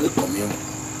sun ni wọ́n kàn mí rún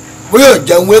bóyá ò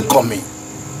jẹun wọ́n kàn mí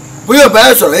bóyá ò bá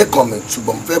yẹ sọ̀rọ̀ ẹ̀ kàn mí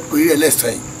ṣùgbọ́n mo fẹ́ pè é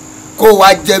lẹ́sàn yìí kó wá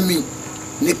jẹ́ mi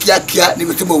ní kíákíá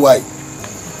níbi tí mo wà yìí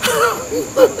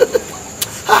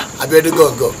abẹ́rẹ́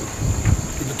gọ̀ọ̀gọ̀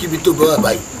ibikíbi tó bá wà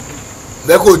báyìí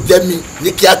bẹ́ẹ̀ kó jẹ́ mi ní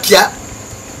kíákíá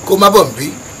kó má bọ̀ nbí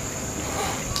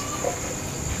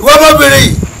ìwọ ọmọbìnrin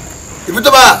yìí ibi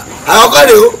tó bá àwọn ọkọ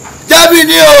rẹ o jábì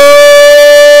ní o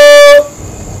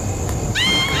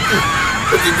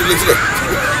ó ti dúró sílẹ̀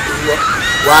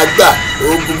wà á gbà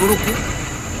oògùn burúkú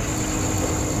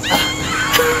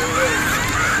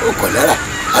ó kọ̀ lára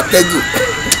atẹ́gùn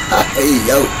ẹ̀yìn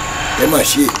ìyá o ẹ má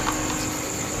ṣe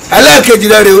ẹlẹ́ẹ̀kejì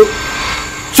rẹ o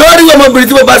sọ́ọ́rí ọmọbìnrin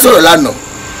tí mo bá sọ̀rọ̀ lánàá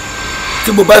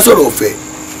tí mo bá sọ̀rọ̀ ọ̀fẹ́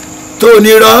tó o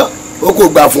ní rán o kò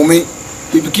gbà fún mi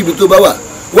ibikíbi tó bá wà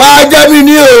wá jẹ́ mi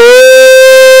ní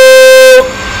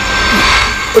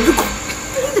ojú kan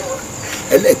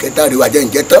ẹlẹ́ẹ̀kẹta rí wa jẹ́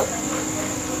ǹjẹ́ tán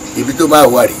ibi tó máa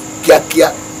wà rí kíákíá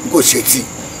n kò ṣe tí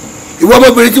ìwọ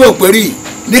ọmọbìnrin tí mo pè rí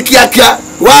ní kíákíá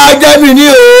wá jẹ́ mi ní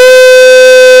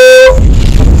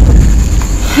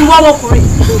ìwọ ọmọkùnrin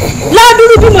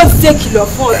ládùúrú bí mo ti ṣe kìlọ̀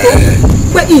fún ọ tó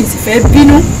pé ìyìn sì fẹ́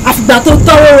bínú àfìgbà tó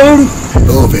tọrọ oorun.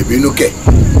 ó fẹ́ bínú kẹ̀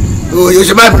ó yóò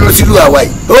ṣe má bínú sílùú àwa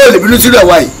yìí ó lè bínú sílùú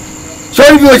àwa yìí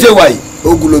sọ́rí bí o ṣe wà yìí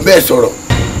ogun ló bẹ́ẹ̀ sọ̀rọ̀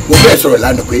mo bẹ́ẹ̀ sọ̀rọ̀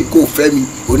lánàá pé kó o fẹ́ mi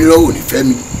onírọ́wò ò ní fẹ́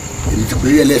mi èmi ti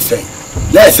péré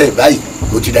lẹ́sẹ̀ báyìí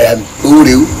o ti dára mi owó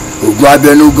rèé ogun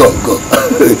abẹnú gọ̀ǹgọ̀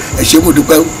ẹ ṣé mo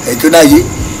dúpẹ́ ẹ tó náà yé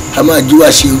a máa jú wá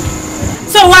ṣe o.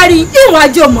 sọ wá rí ìwọ̀n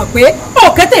ajé o mọ̀ pé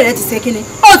òkété rẹ ti ṣe kínní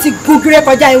ó ti gun gíré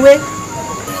kọjá ewé.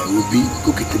 òbí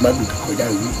òkété má gùn kọjá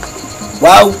ewé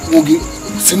wá wogi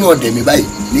sínú ọ̀dẹ̀ mi báyìí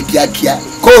ní kíákíá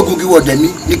kó o gungi wọ ọ̀dẹ̀ mi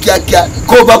ní kíákíá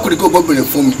kó o bá kúrò kó o gbọ́ bèrè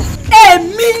fún mi.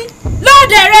 èmi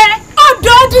lóde rẹ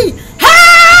ọdọọdì.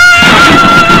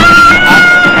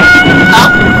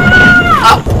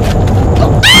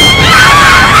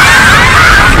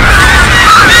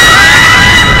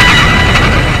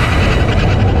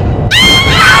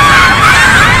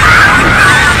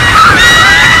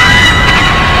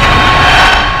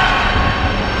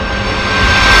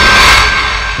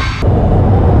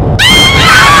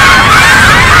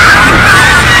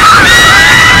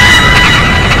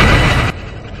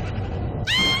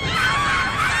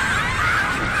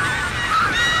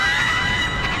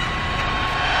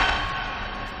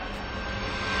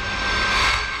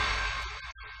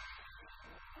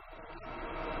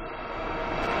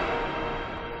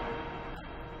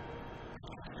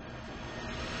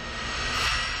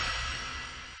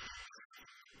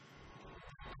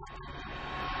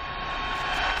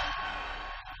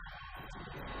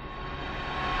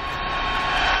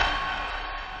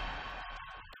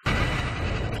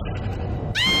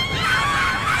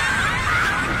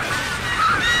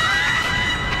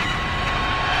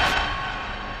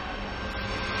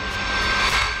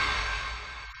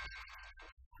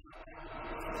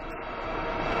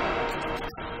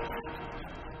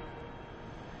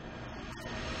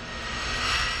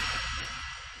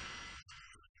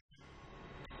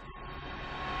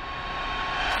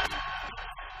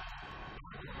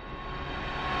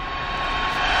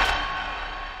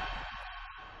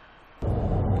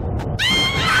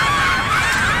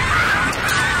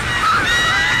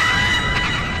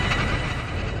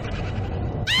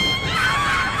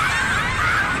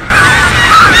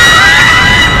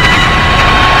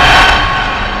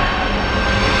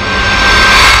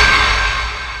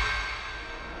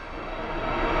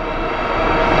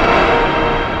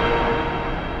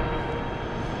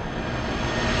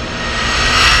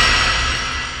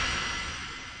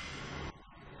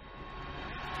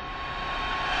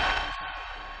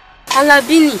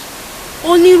 Alábínì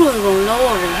ó nílò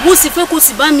ìrànlọ́wọ́ rẹ̀ mo sì fẹ́ kó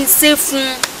sì bá mi ṣe fún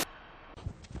un.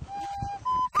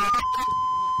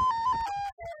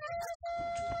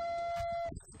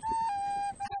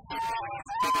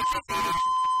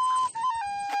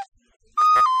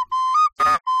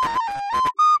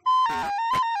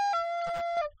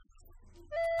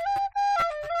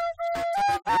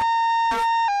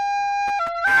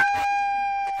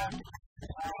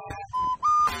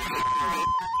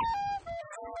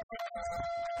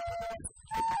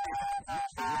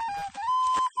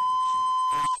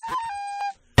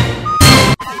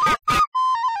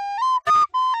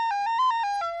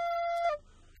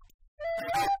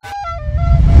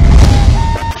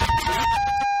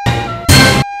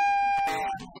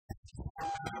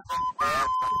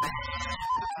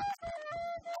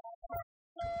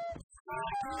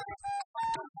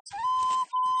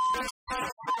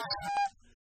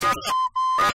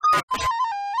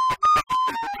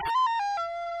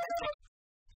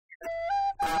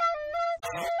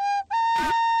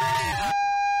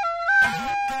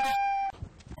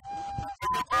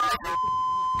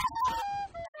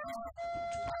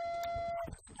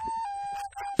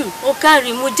 ó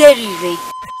kárí mo jẹ́rìí rẹ̀.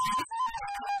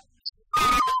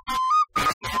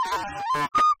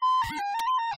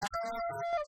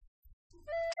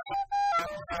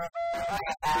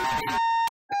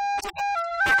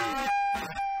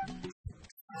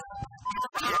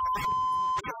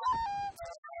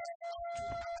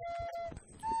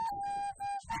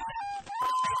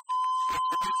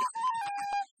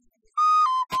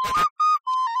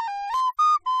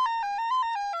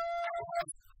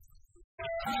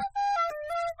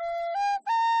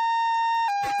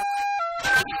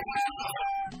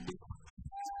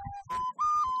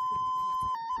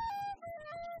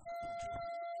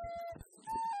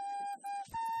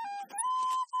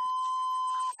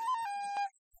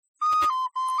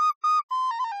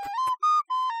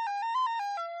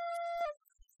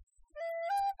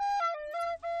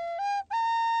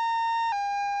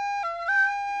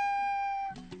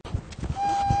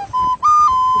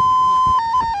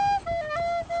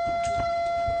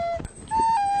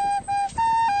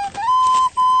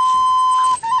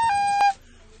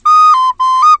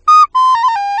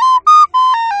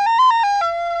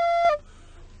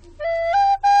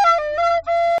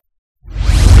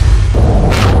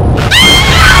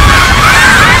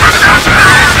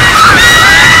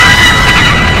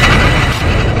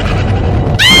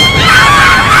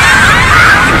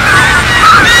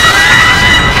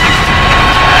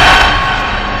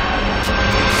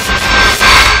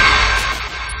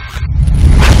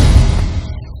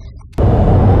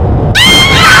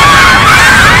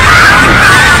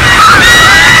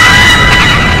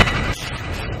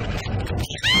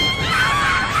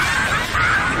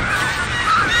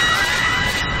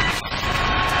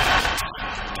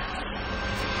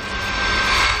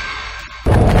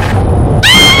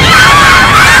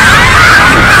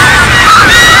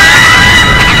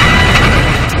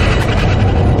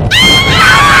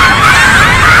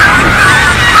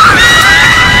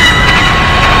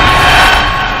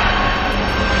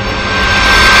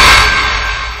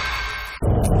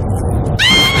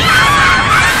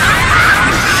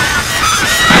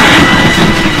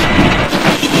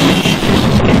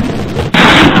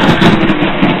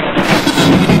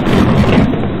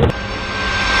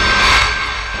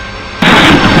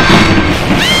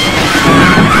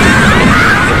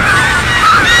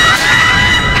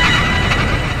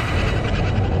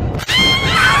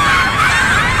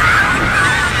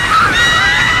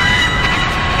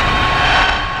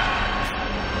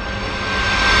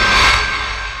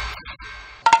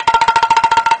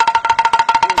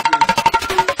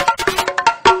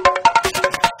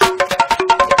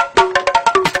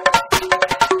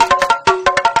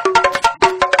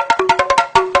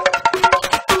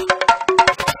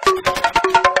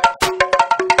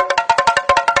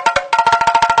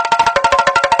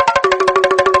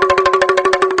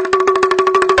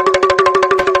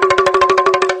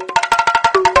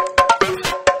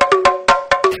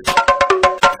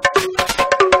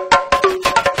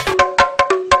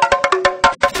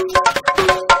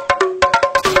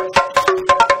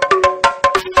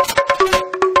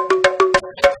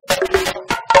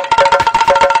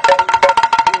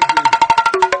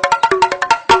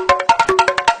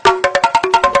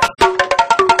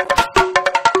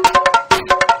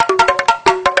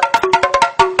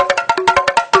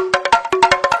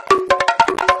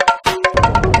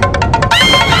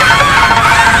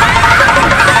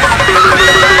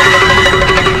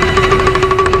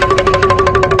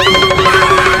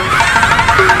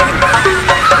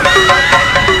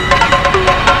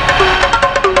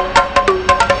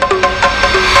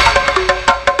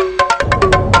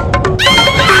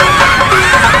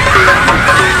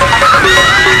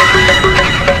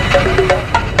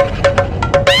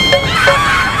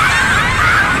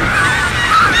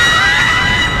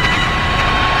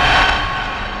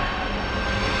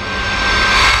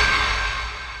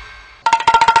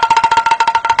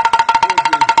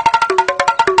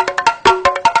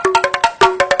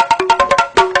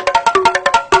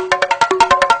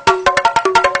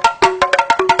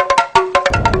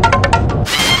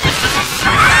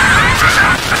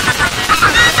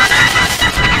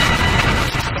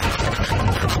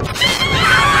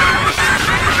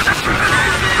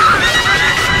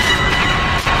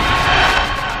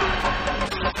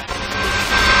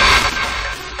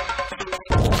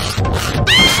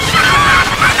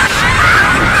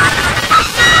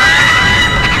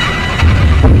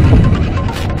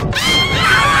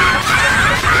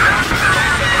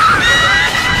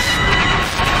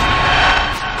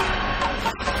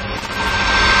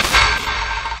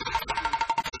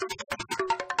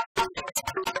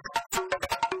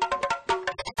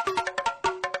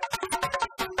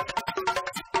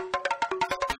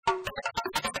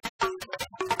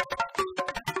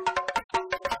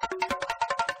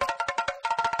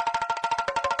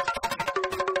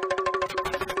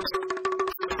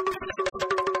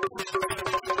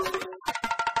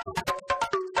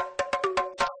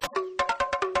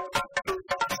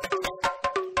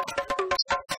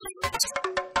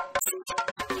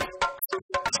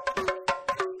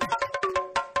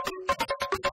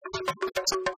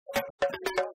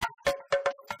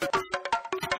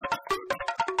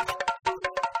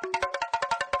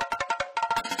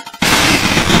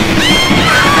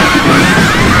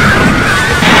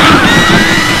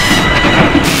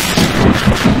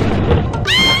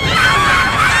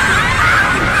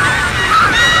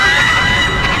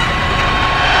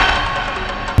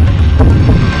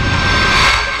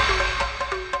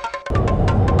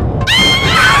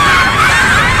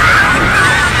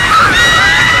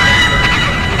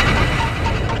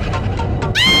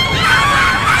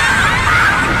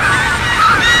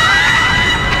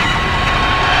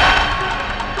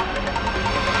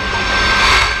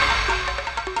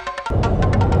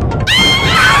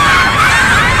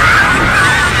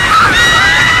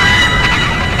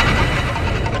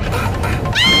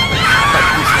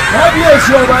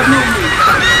 kábíyèsí ọba ní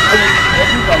òye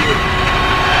ẹbí ìbàlẹ̀.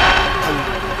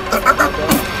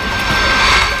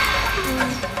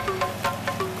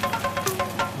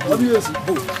 kábíyèsí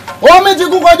bò. omi ti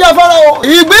kú kọjá afárá o.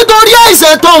 ìgbín torí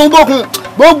àìsàn tọrùn bókun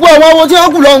gbogbo àwọn ohun tí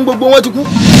wọn kù lọ́hùn gbogbo wọn ti kú.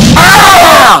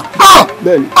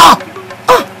 bẹ́ẹ̀ni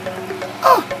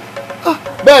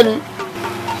bẹ́ẹ̀ni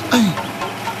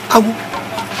awo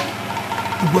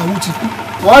gbogbo awo ti kú.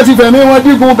 wọ́n ti fẹ̀mí wọn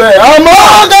dígun bẹ́ẹ̀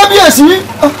àmọ́ kábíyèsí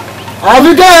àfi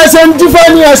kẹ́ ẹsẹ̀ ń dífẹ́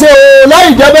ní ẹsẹ̀ o láì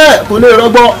jẹ́ bẹ́ẹ̀ kò lè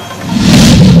rọgbọ.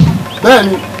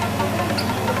 bẹ́ẹ̀ni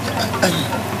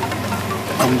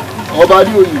ọba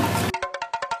adéoyè.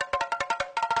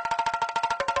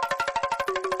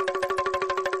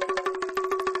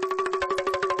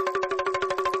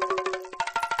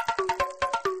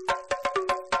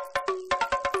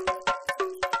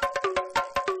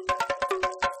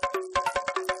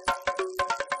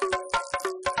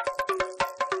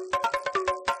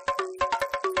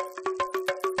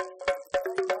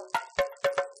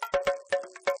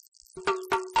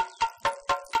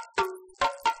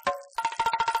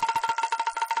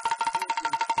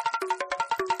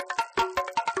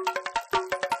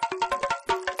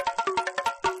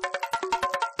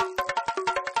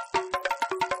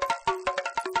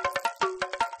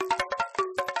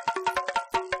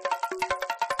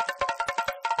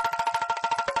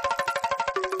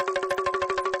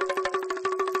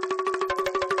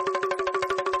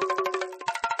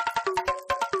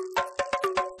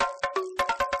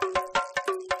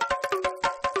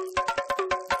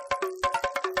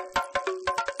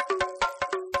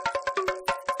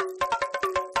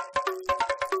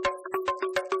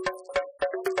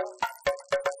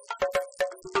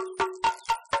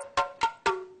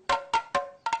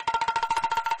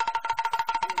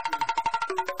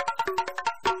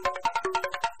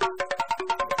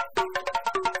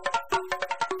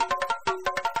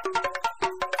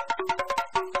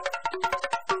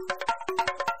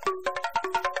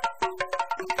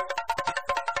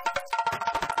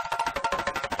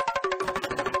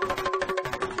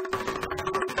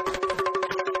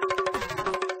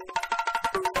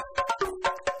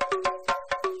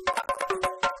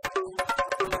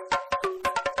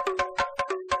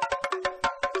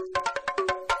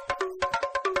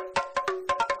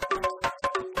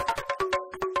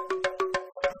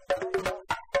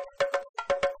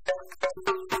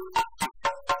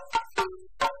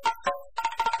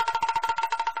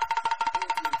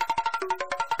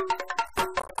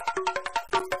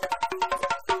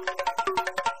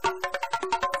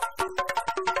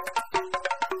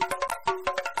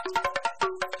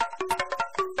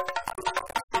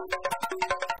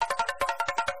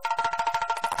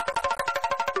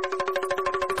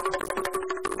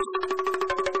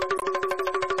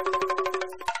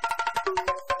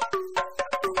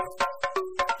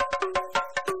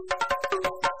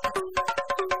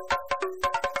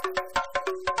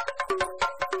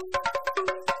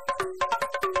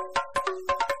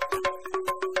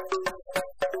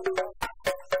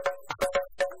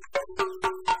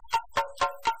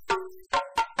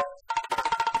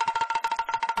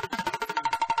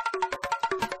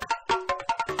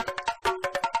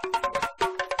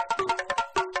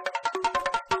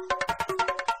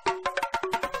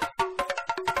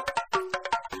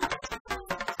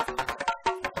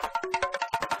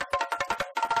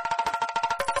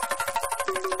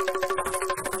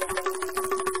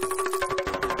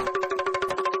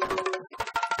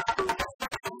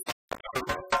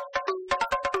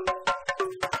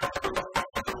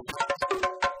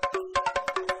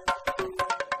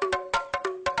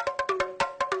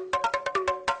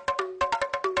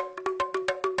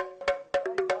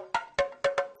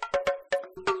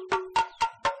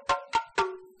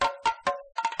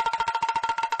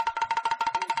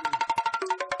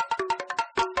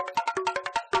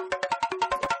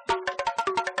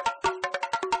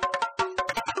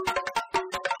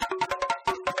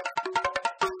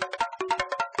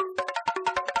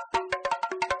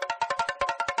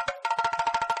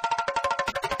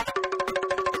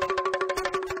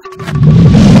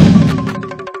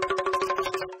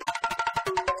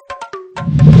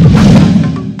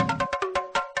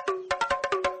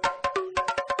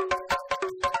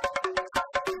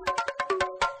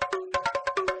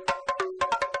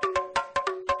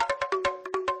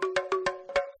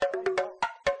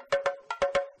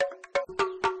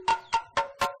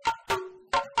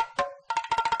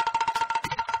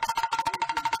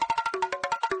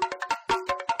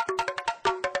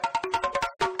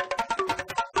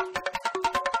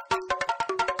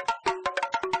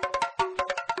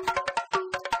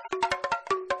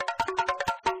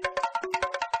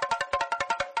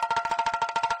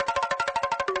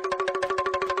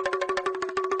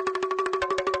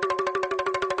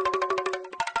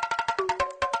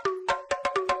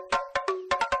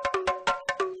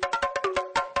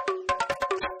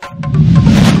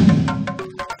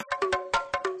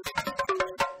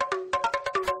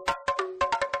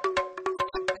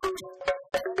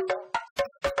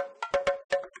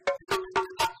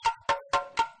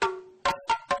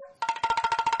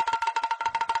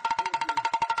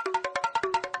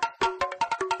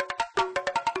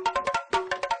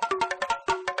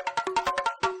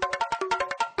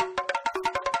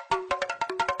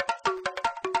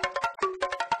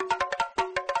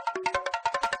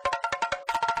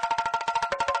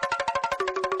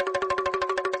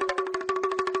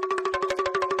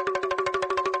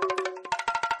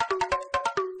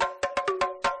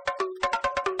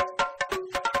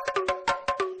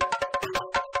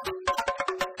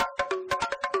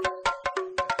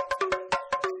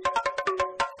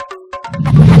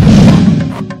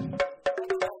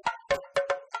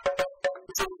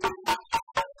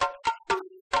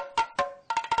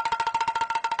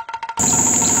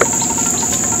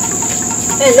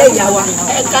 lẹ́ ìyá wa.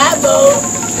 Ẹ káàbọ̀.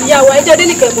 Ìyá wa ẹjọ́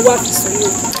Dénìkẹ́ mo wá fi sùn yìí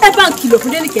o. Ẹ bá ń kìlọ̀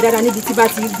fún Dénìkẹ́ dáadáa níbi tí bá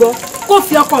ti gbọ́ kó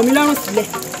fi ọkọ mi lọ́rùn sílẹ̀.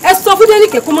 Ẹ sọ fún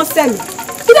Dénìkẹ́ kó mọ́ sẹ́mi.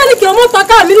 Kí Dénìkẹ́ ọmọ tán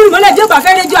ká mi nínú ìmọ́lẹ̀ bí ó bá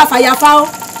fẹ́ rédíò àfàyàfà o.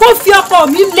 Kó fi ọkọ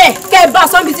mi lẹ̀ kẹ́ ẹ bá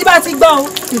sọ níbi tí bá ti gbọ́ o.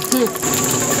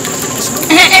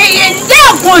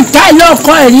 Dákun ta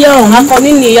lọkọ rí ọ̀hún.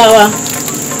 Akọni ni ìyá wa.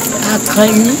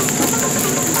 Akànní.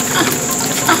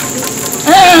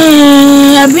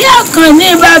 Àbí Akànní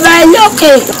bàbá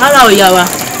lókè. Ara ò yá wa.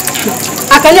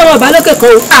 Akànní ọmọ bàbá lókè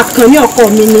kan Akànní ọkọ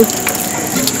mi ni.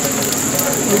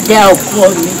 Dá ọkọ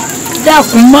mi.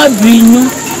 Dákun má bínú.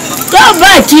 Tó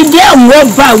bá ti dé wọ́n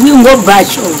bá wí wọ́n bá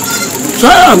sọ̀rọ̀.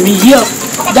 Sọ̀rọ̀ mi yí ọ.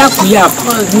 Dákun yà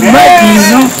kọ́ mi má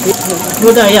bínú.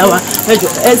 Ló dá ìyá wa.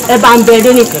 Ẹ bá ń bẹ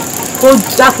Dénìkẹ́ kó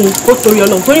dákun kó torí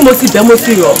Ọlọ́run torí mo ti bẹ̀ mo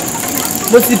ti rọ̀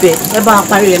mo ti bẹ̀ ẹ bá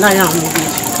parí rẹ̀ láyé àwọn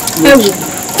ọmọ ẹ wò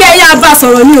kẹ́ ẹ yá bá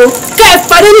sọ̀rọ̀ ní o kẹ́ ẹ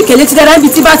parí ní kèlé ti dáadáa níbi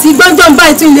tí bá ti gbọ́njọ́ ń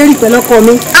báyìí tí ń lérí pẹ̀lú ọkọ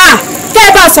mi kẹ́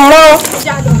ẹ bá sọ̀rọ̀.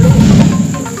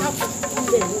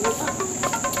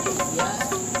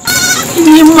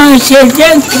 Ní máa ṣe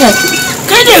Dénìkẹ́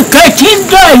kí nìkan tí ń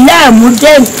dọ̀ọ̀lá àmú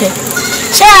Dénìkẹ́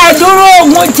ṣé àdúró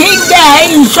ogun ti gbà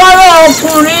ìṣòro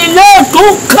ọkùnrin ló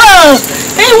tún kàn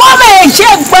ìwọ́n bẹ̀ ṣe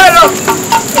gbọ́rọ̀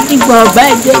ìgbà ọ̀bá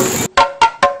jẹ́.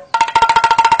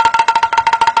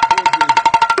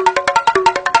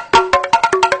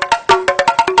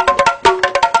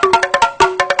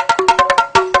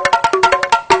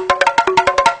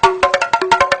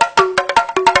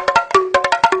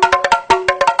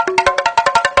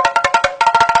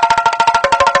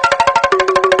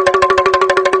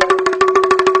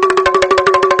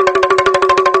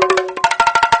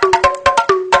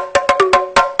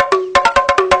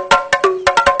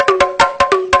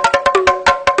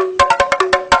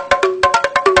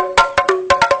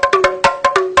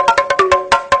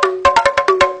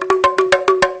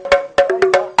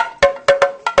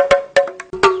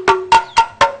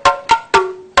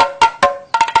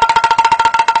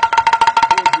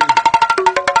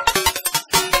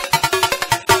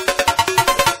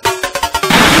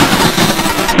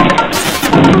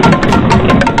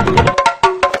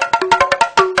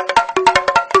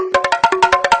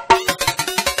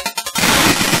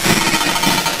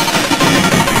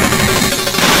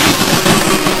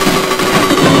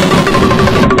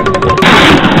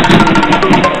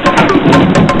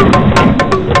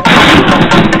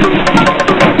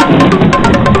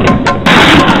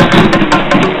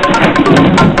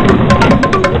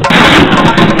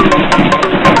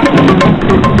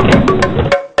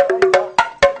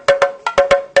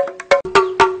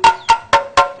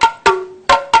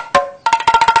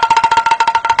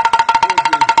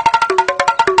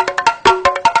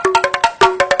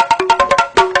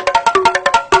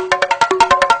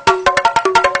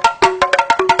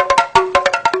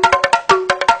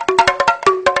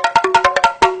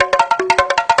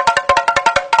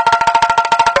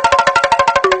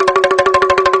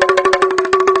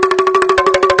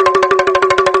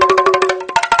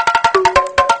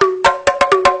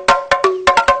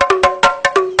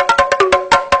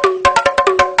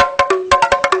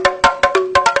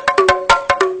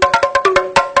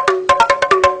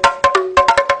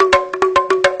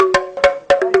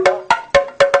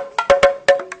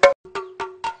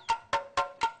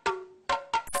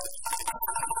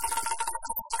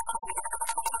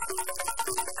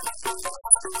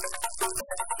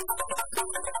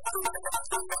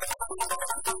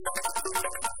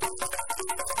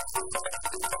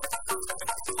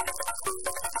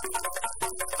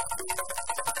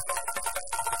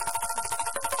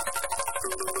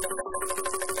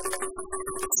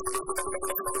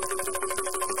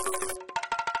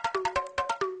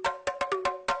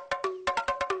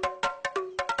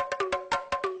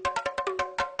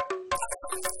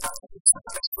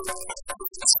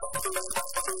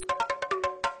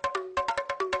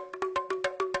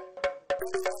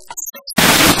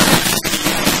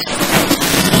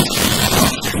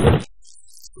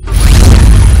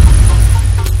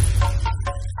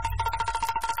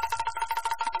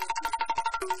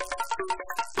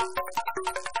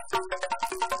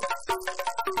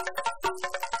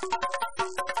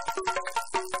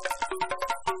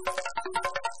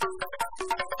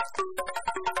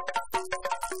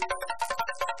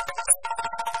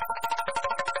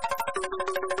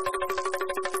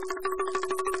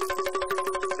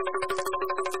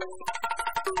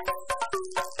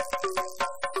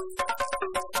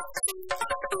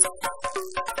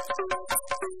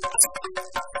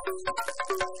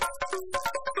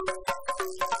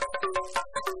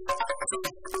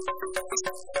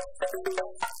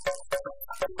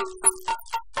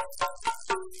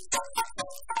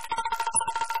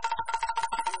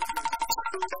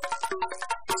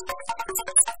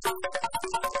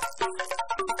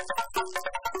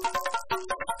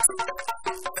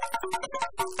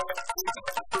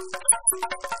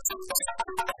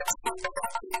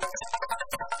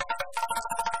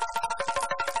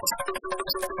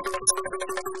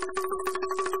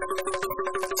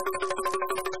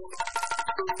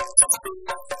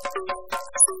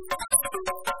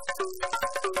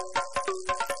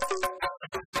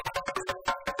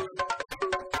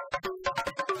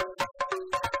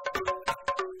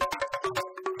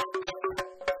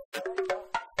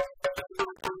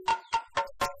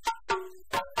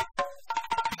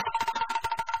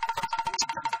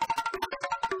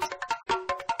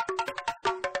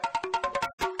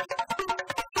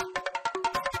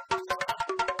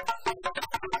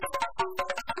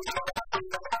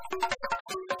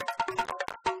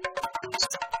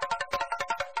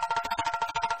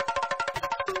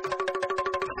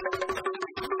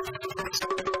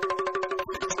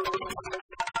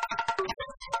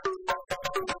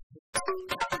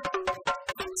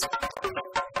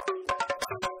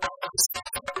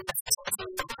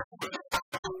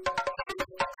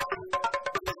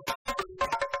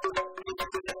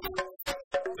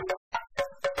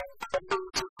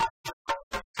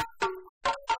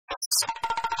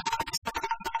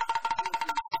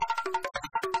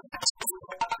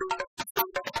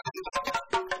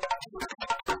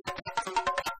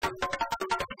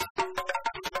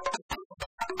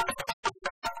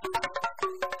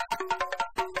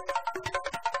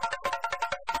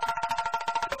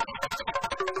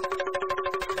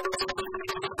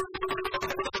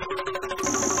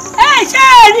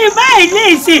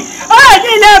 Listen,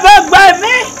 ní lè bá gbà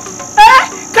mí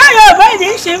káyọ̀ bá ní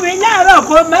sinmi láàárọ̀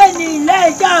kó má ní ilé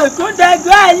ẹjọ́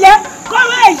òtúndẹ̀gbẹ́ alẹ́ kó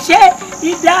má ṣe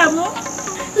ìdààmú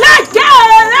láti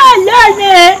ọ̀rọ̀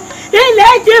lónìí ilé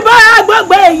tí bá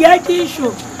gbogbo èèyàn ti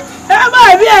sùn ẹ má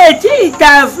bí ètí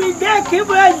ìtàfídé kí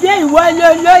wọ́n dé ìwọ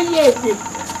lólóyè èdè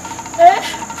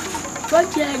kó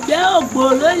tiẹ̀ jẹ́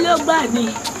ògbóró ló gbà mí.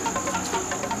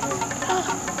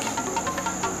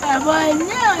 Ẹ̀bọ̀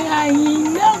ní ọ̀rọ̀ yìí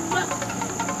ló gbà.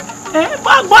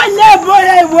 Gbogbo ilé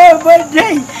ìbúra ìwọ ọmọdé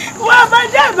yìí wọ́n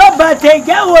ọmọdé bàbá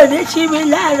tẹ̀gẹ́ wò ní sinmi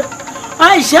láàárọ̀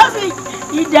ọ̀ṣọ́ mi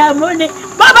ìdààmú ni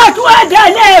bàbá tí wọ́n dá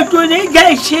lẹ́ẹ̀dùn ní gẹ̀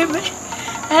ìsinmi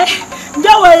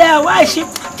ǹjọ́wọ́ rẹ̀ wá sí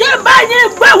tí bá ní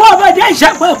gbẹ̀wọ̀ ọmọdé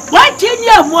ṣàpọ̀ wọ́n ti ní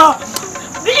ọmọ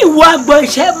bí ìwọ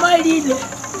àgbọ̀nsẹ̀ mọ́ rí ni.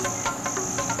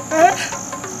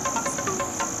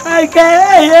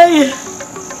 Àkàrà yẹn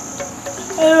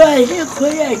ẹ̀rọ ìṣèkò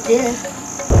yẹ̀ jẹ́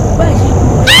bá ṣe kú.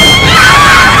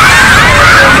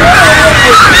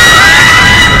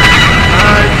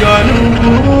 Àjọ̀nú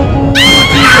burúkú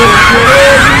tí kò ṣe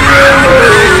é dúró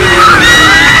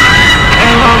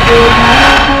ẹranko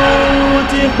burúkú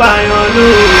tí pààyàn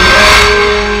lóore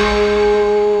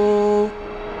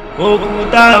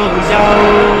òkúta òòṣà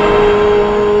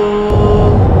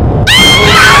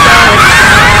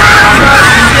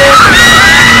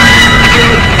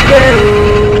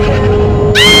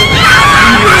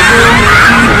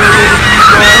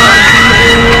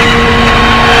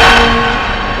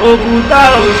òkúta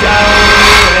òòṣà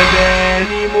ẹ̀bẹ̀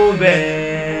ni mo bẹ̀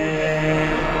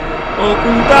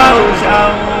òkúta òòṣà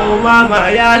máma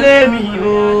yálé mi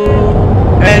o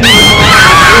ẹni mọ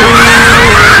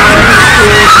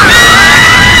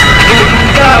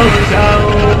òkúta òòṣà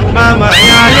máma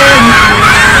yálé mi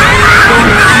ohun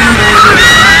tí mo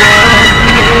lè gbọ́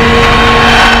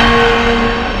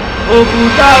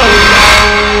òkúta òòṣà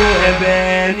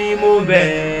ẹ̀bẹ̀ ni mo bẹ̀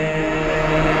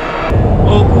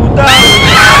òkúta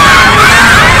òòṣà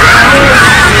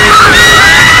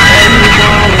ẹni mọ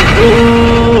òkú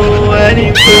ẹni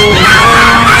kò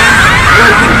mọ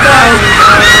òkúta òòṣà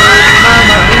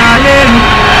máma yálé mi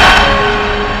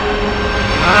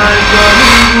àjọ̀nú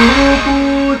burúkú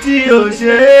tí ò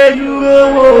ṣe é dúró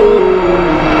wò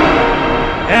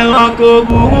ẹranko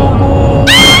burúkú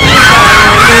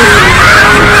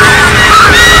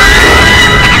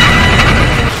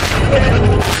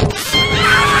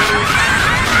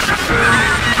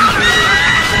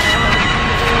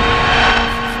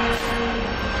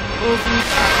tí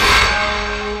pààyàn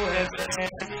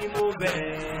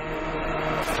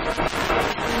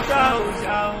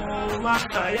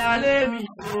máma yálé mi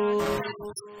o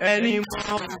ẹni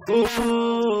mọ òkú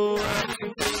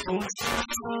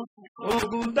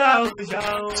òkúta òòṣà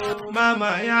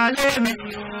máma yálé mi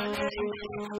o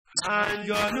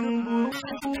àjọ̀nú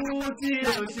burúkú tí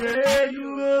ò ṣe é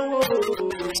dúró wò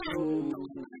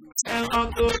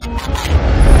ẹranko burúkú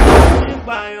tí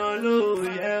pààyàn ló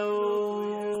yẹ o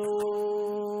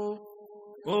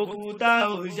òkúta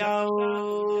òòṣà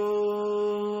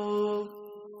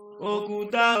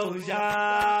òkúta òòṣà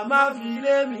má fi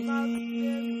lé mi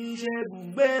ṣe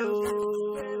bùgbé o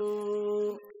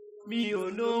mi ò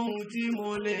lóhun tí mo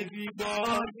lè fi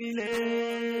bọ́ sílé.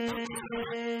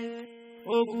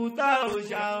 Òkúta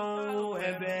òòṣà o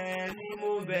ẹ̀bẹ̀ ni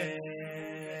mo bẹ̀.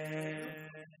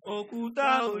 Òkúta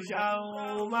òòṣà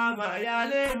o máma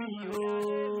yálé mi o.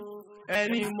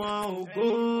 Ẹni mọ ògo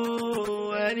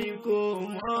ẹni kò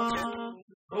mọ̀.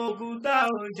 Òkúta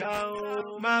òòṣà o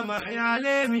máma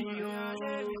yálé mi o.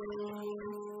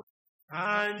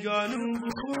 Àǹjọ̀nú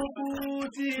burúkú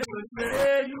tí ò ṣe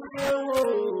é dúró wò.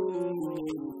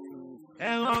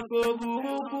 Ẹranko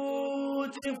burúkú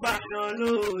tí pàdán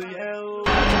ló yẹ o.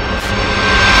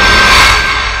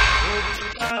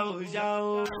 Òkúta òòṣà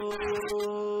o.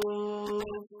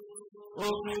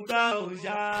 Òkúta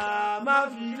òòṣà má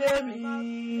fi lé mi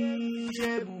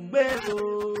ṣe bùgbé o.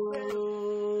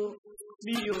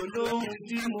 Mi ò lóhun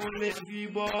tí mo lè fi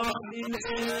bọ́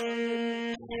nílé.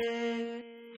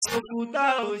 Òkúta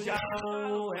òòṣà o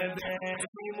ẹ̀bẹ̀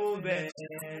ni mo bẹ̀.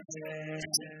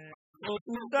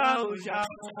 Òkúta òòṣà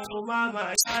o máma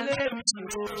yálé mi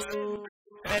o.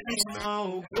 Ẹni mọ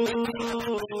ògo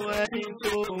ẹni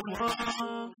kò mọ̀.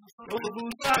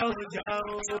 Òkúta òòṣà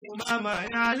o máma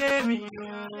yálé mi o.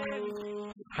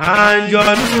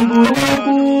 Àǹjọ̀nú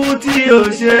burúkú tí ò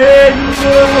ṣe é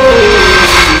dúró wò.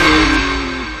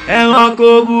 Ẹranko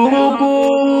burúkú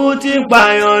tí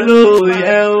pààyàn ló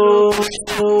yẹ o.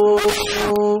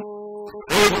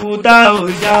 Òkúta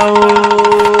òòṣà o.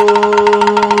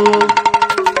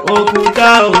 Òkúta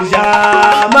òòṣà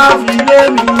má fi lé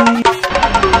mi.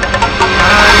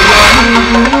 Àǹjọ̀nú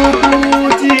burúkú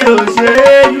tí ò ṣe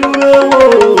é dúró wò.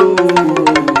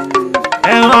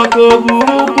 Ẹranko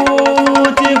burúkú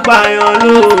tí pààyàn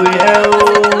ló yẹ o.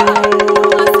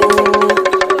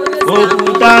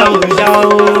 Òkúta òòṣà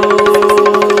o.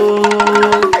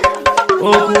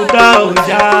 Òkúta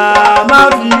òòṣà má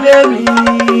fi lé mi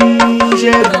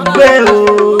ṣe bùgbé o.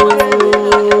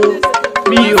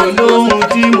 Mi ò lóhun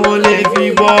tí mo lè fi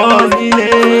bọ́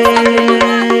nílé.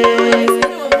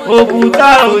 Òkúta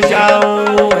òòṣà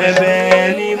o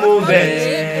ẹ̀bẹ̀ ni mo bẹ̀.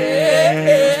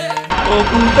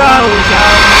 Òkúta òòṣà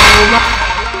o má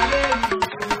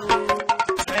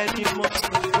ẹni mọ̀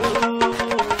ògo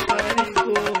ẹni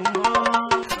kò mọ̀.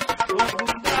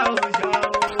 Òkúta òòṣà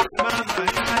o máma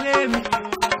yálé mi o.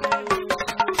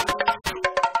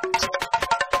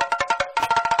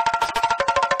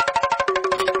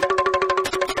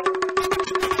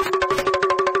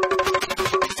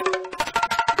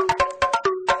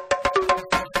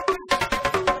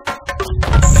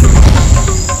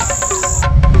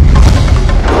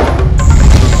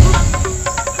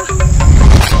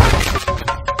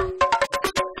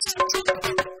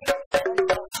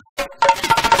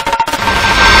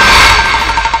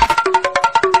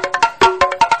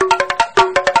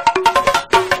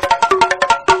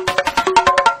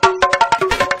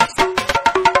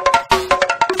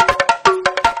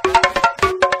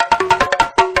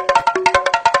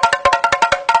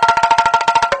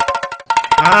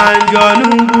 Àǹjọ̀nú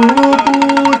burúkú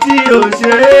tí ò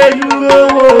ṣe é dúró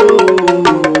wò.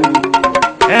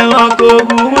 Ẹranko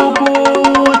burúkú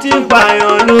tí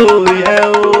pààyàn ló yẹ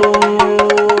o.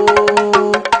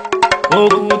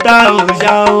 Òkúta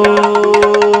òòṣà o.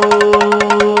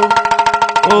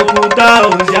 Òkúta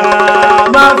òòṣà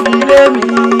má fi lé mi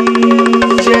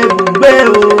ṣe bùgbé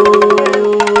o.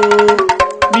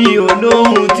 Mi ò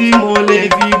lóhun tí mo lè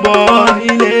fi bọ́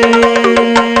nílé.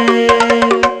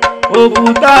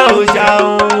 Òkúta òòṣà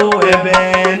o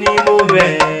ẹ̀bẹ̀ ni mo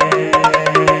bẹ̀.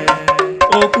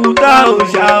 Òkúta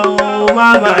òòṣà o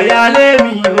máma yálé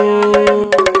mi o.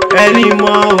 Ẹni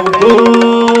mọ ògo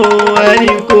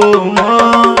ẹni kò mọ̀.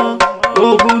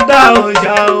 Òkúta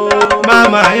òòṣà o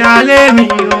máma yálé mi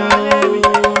o.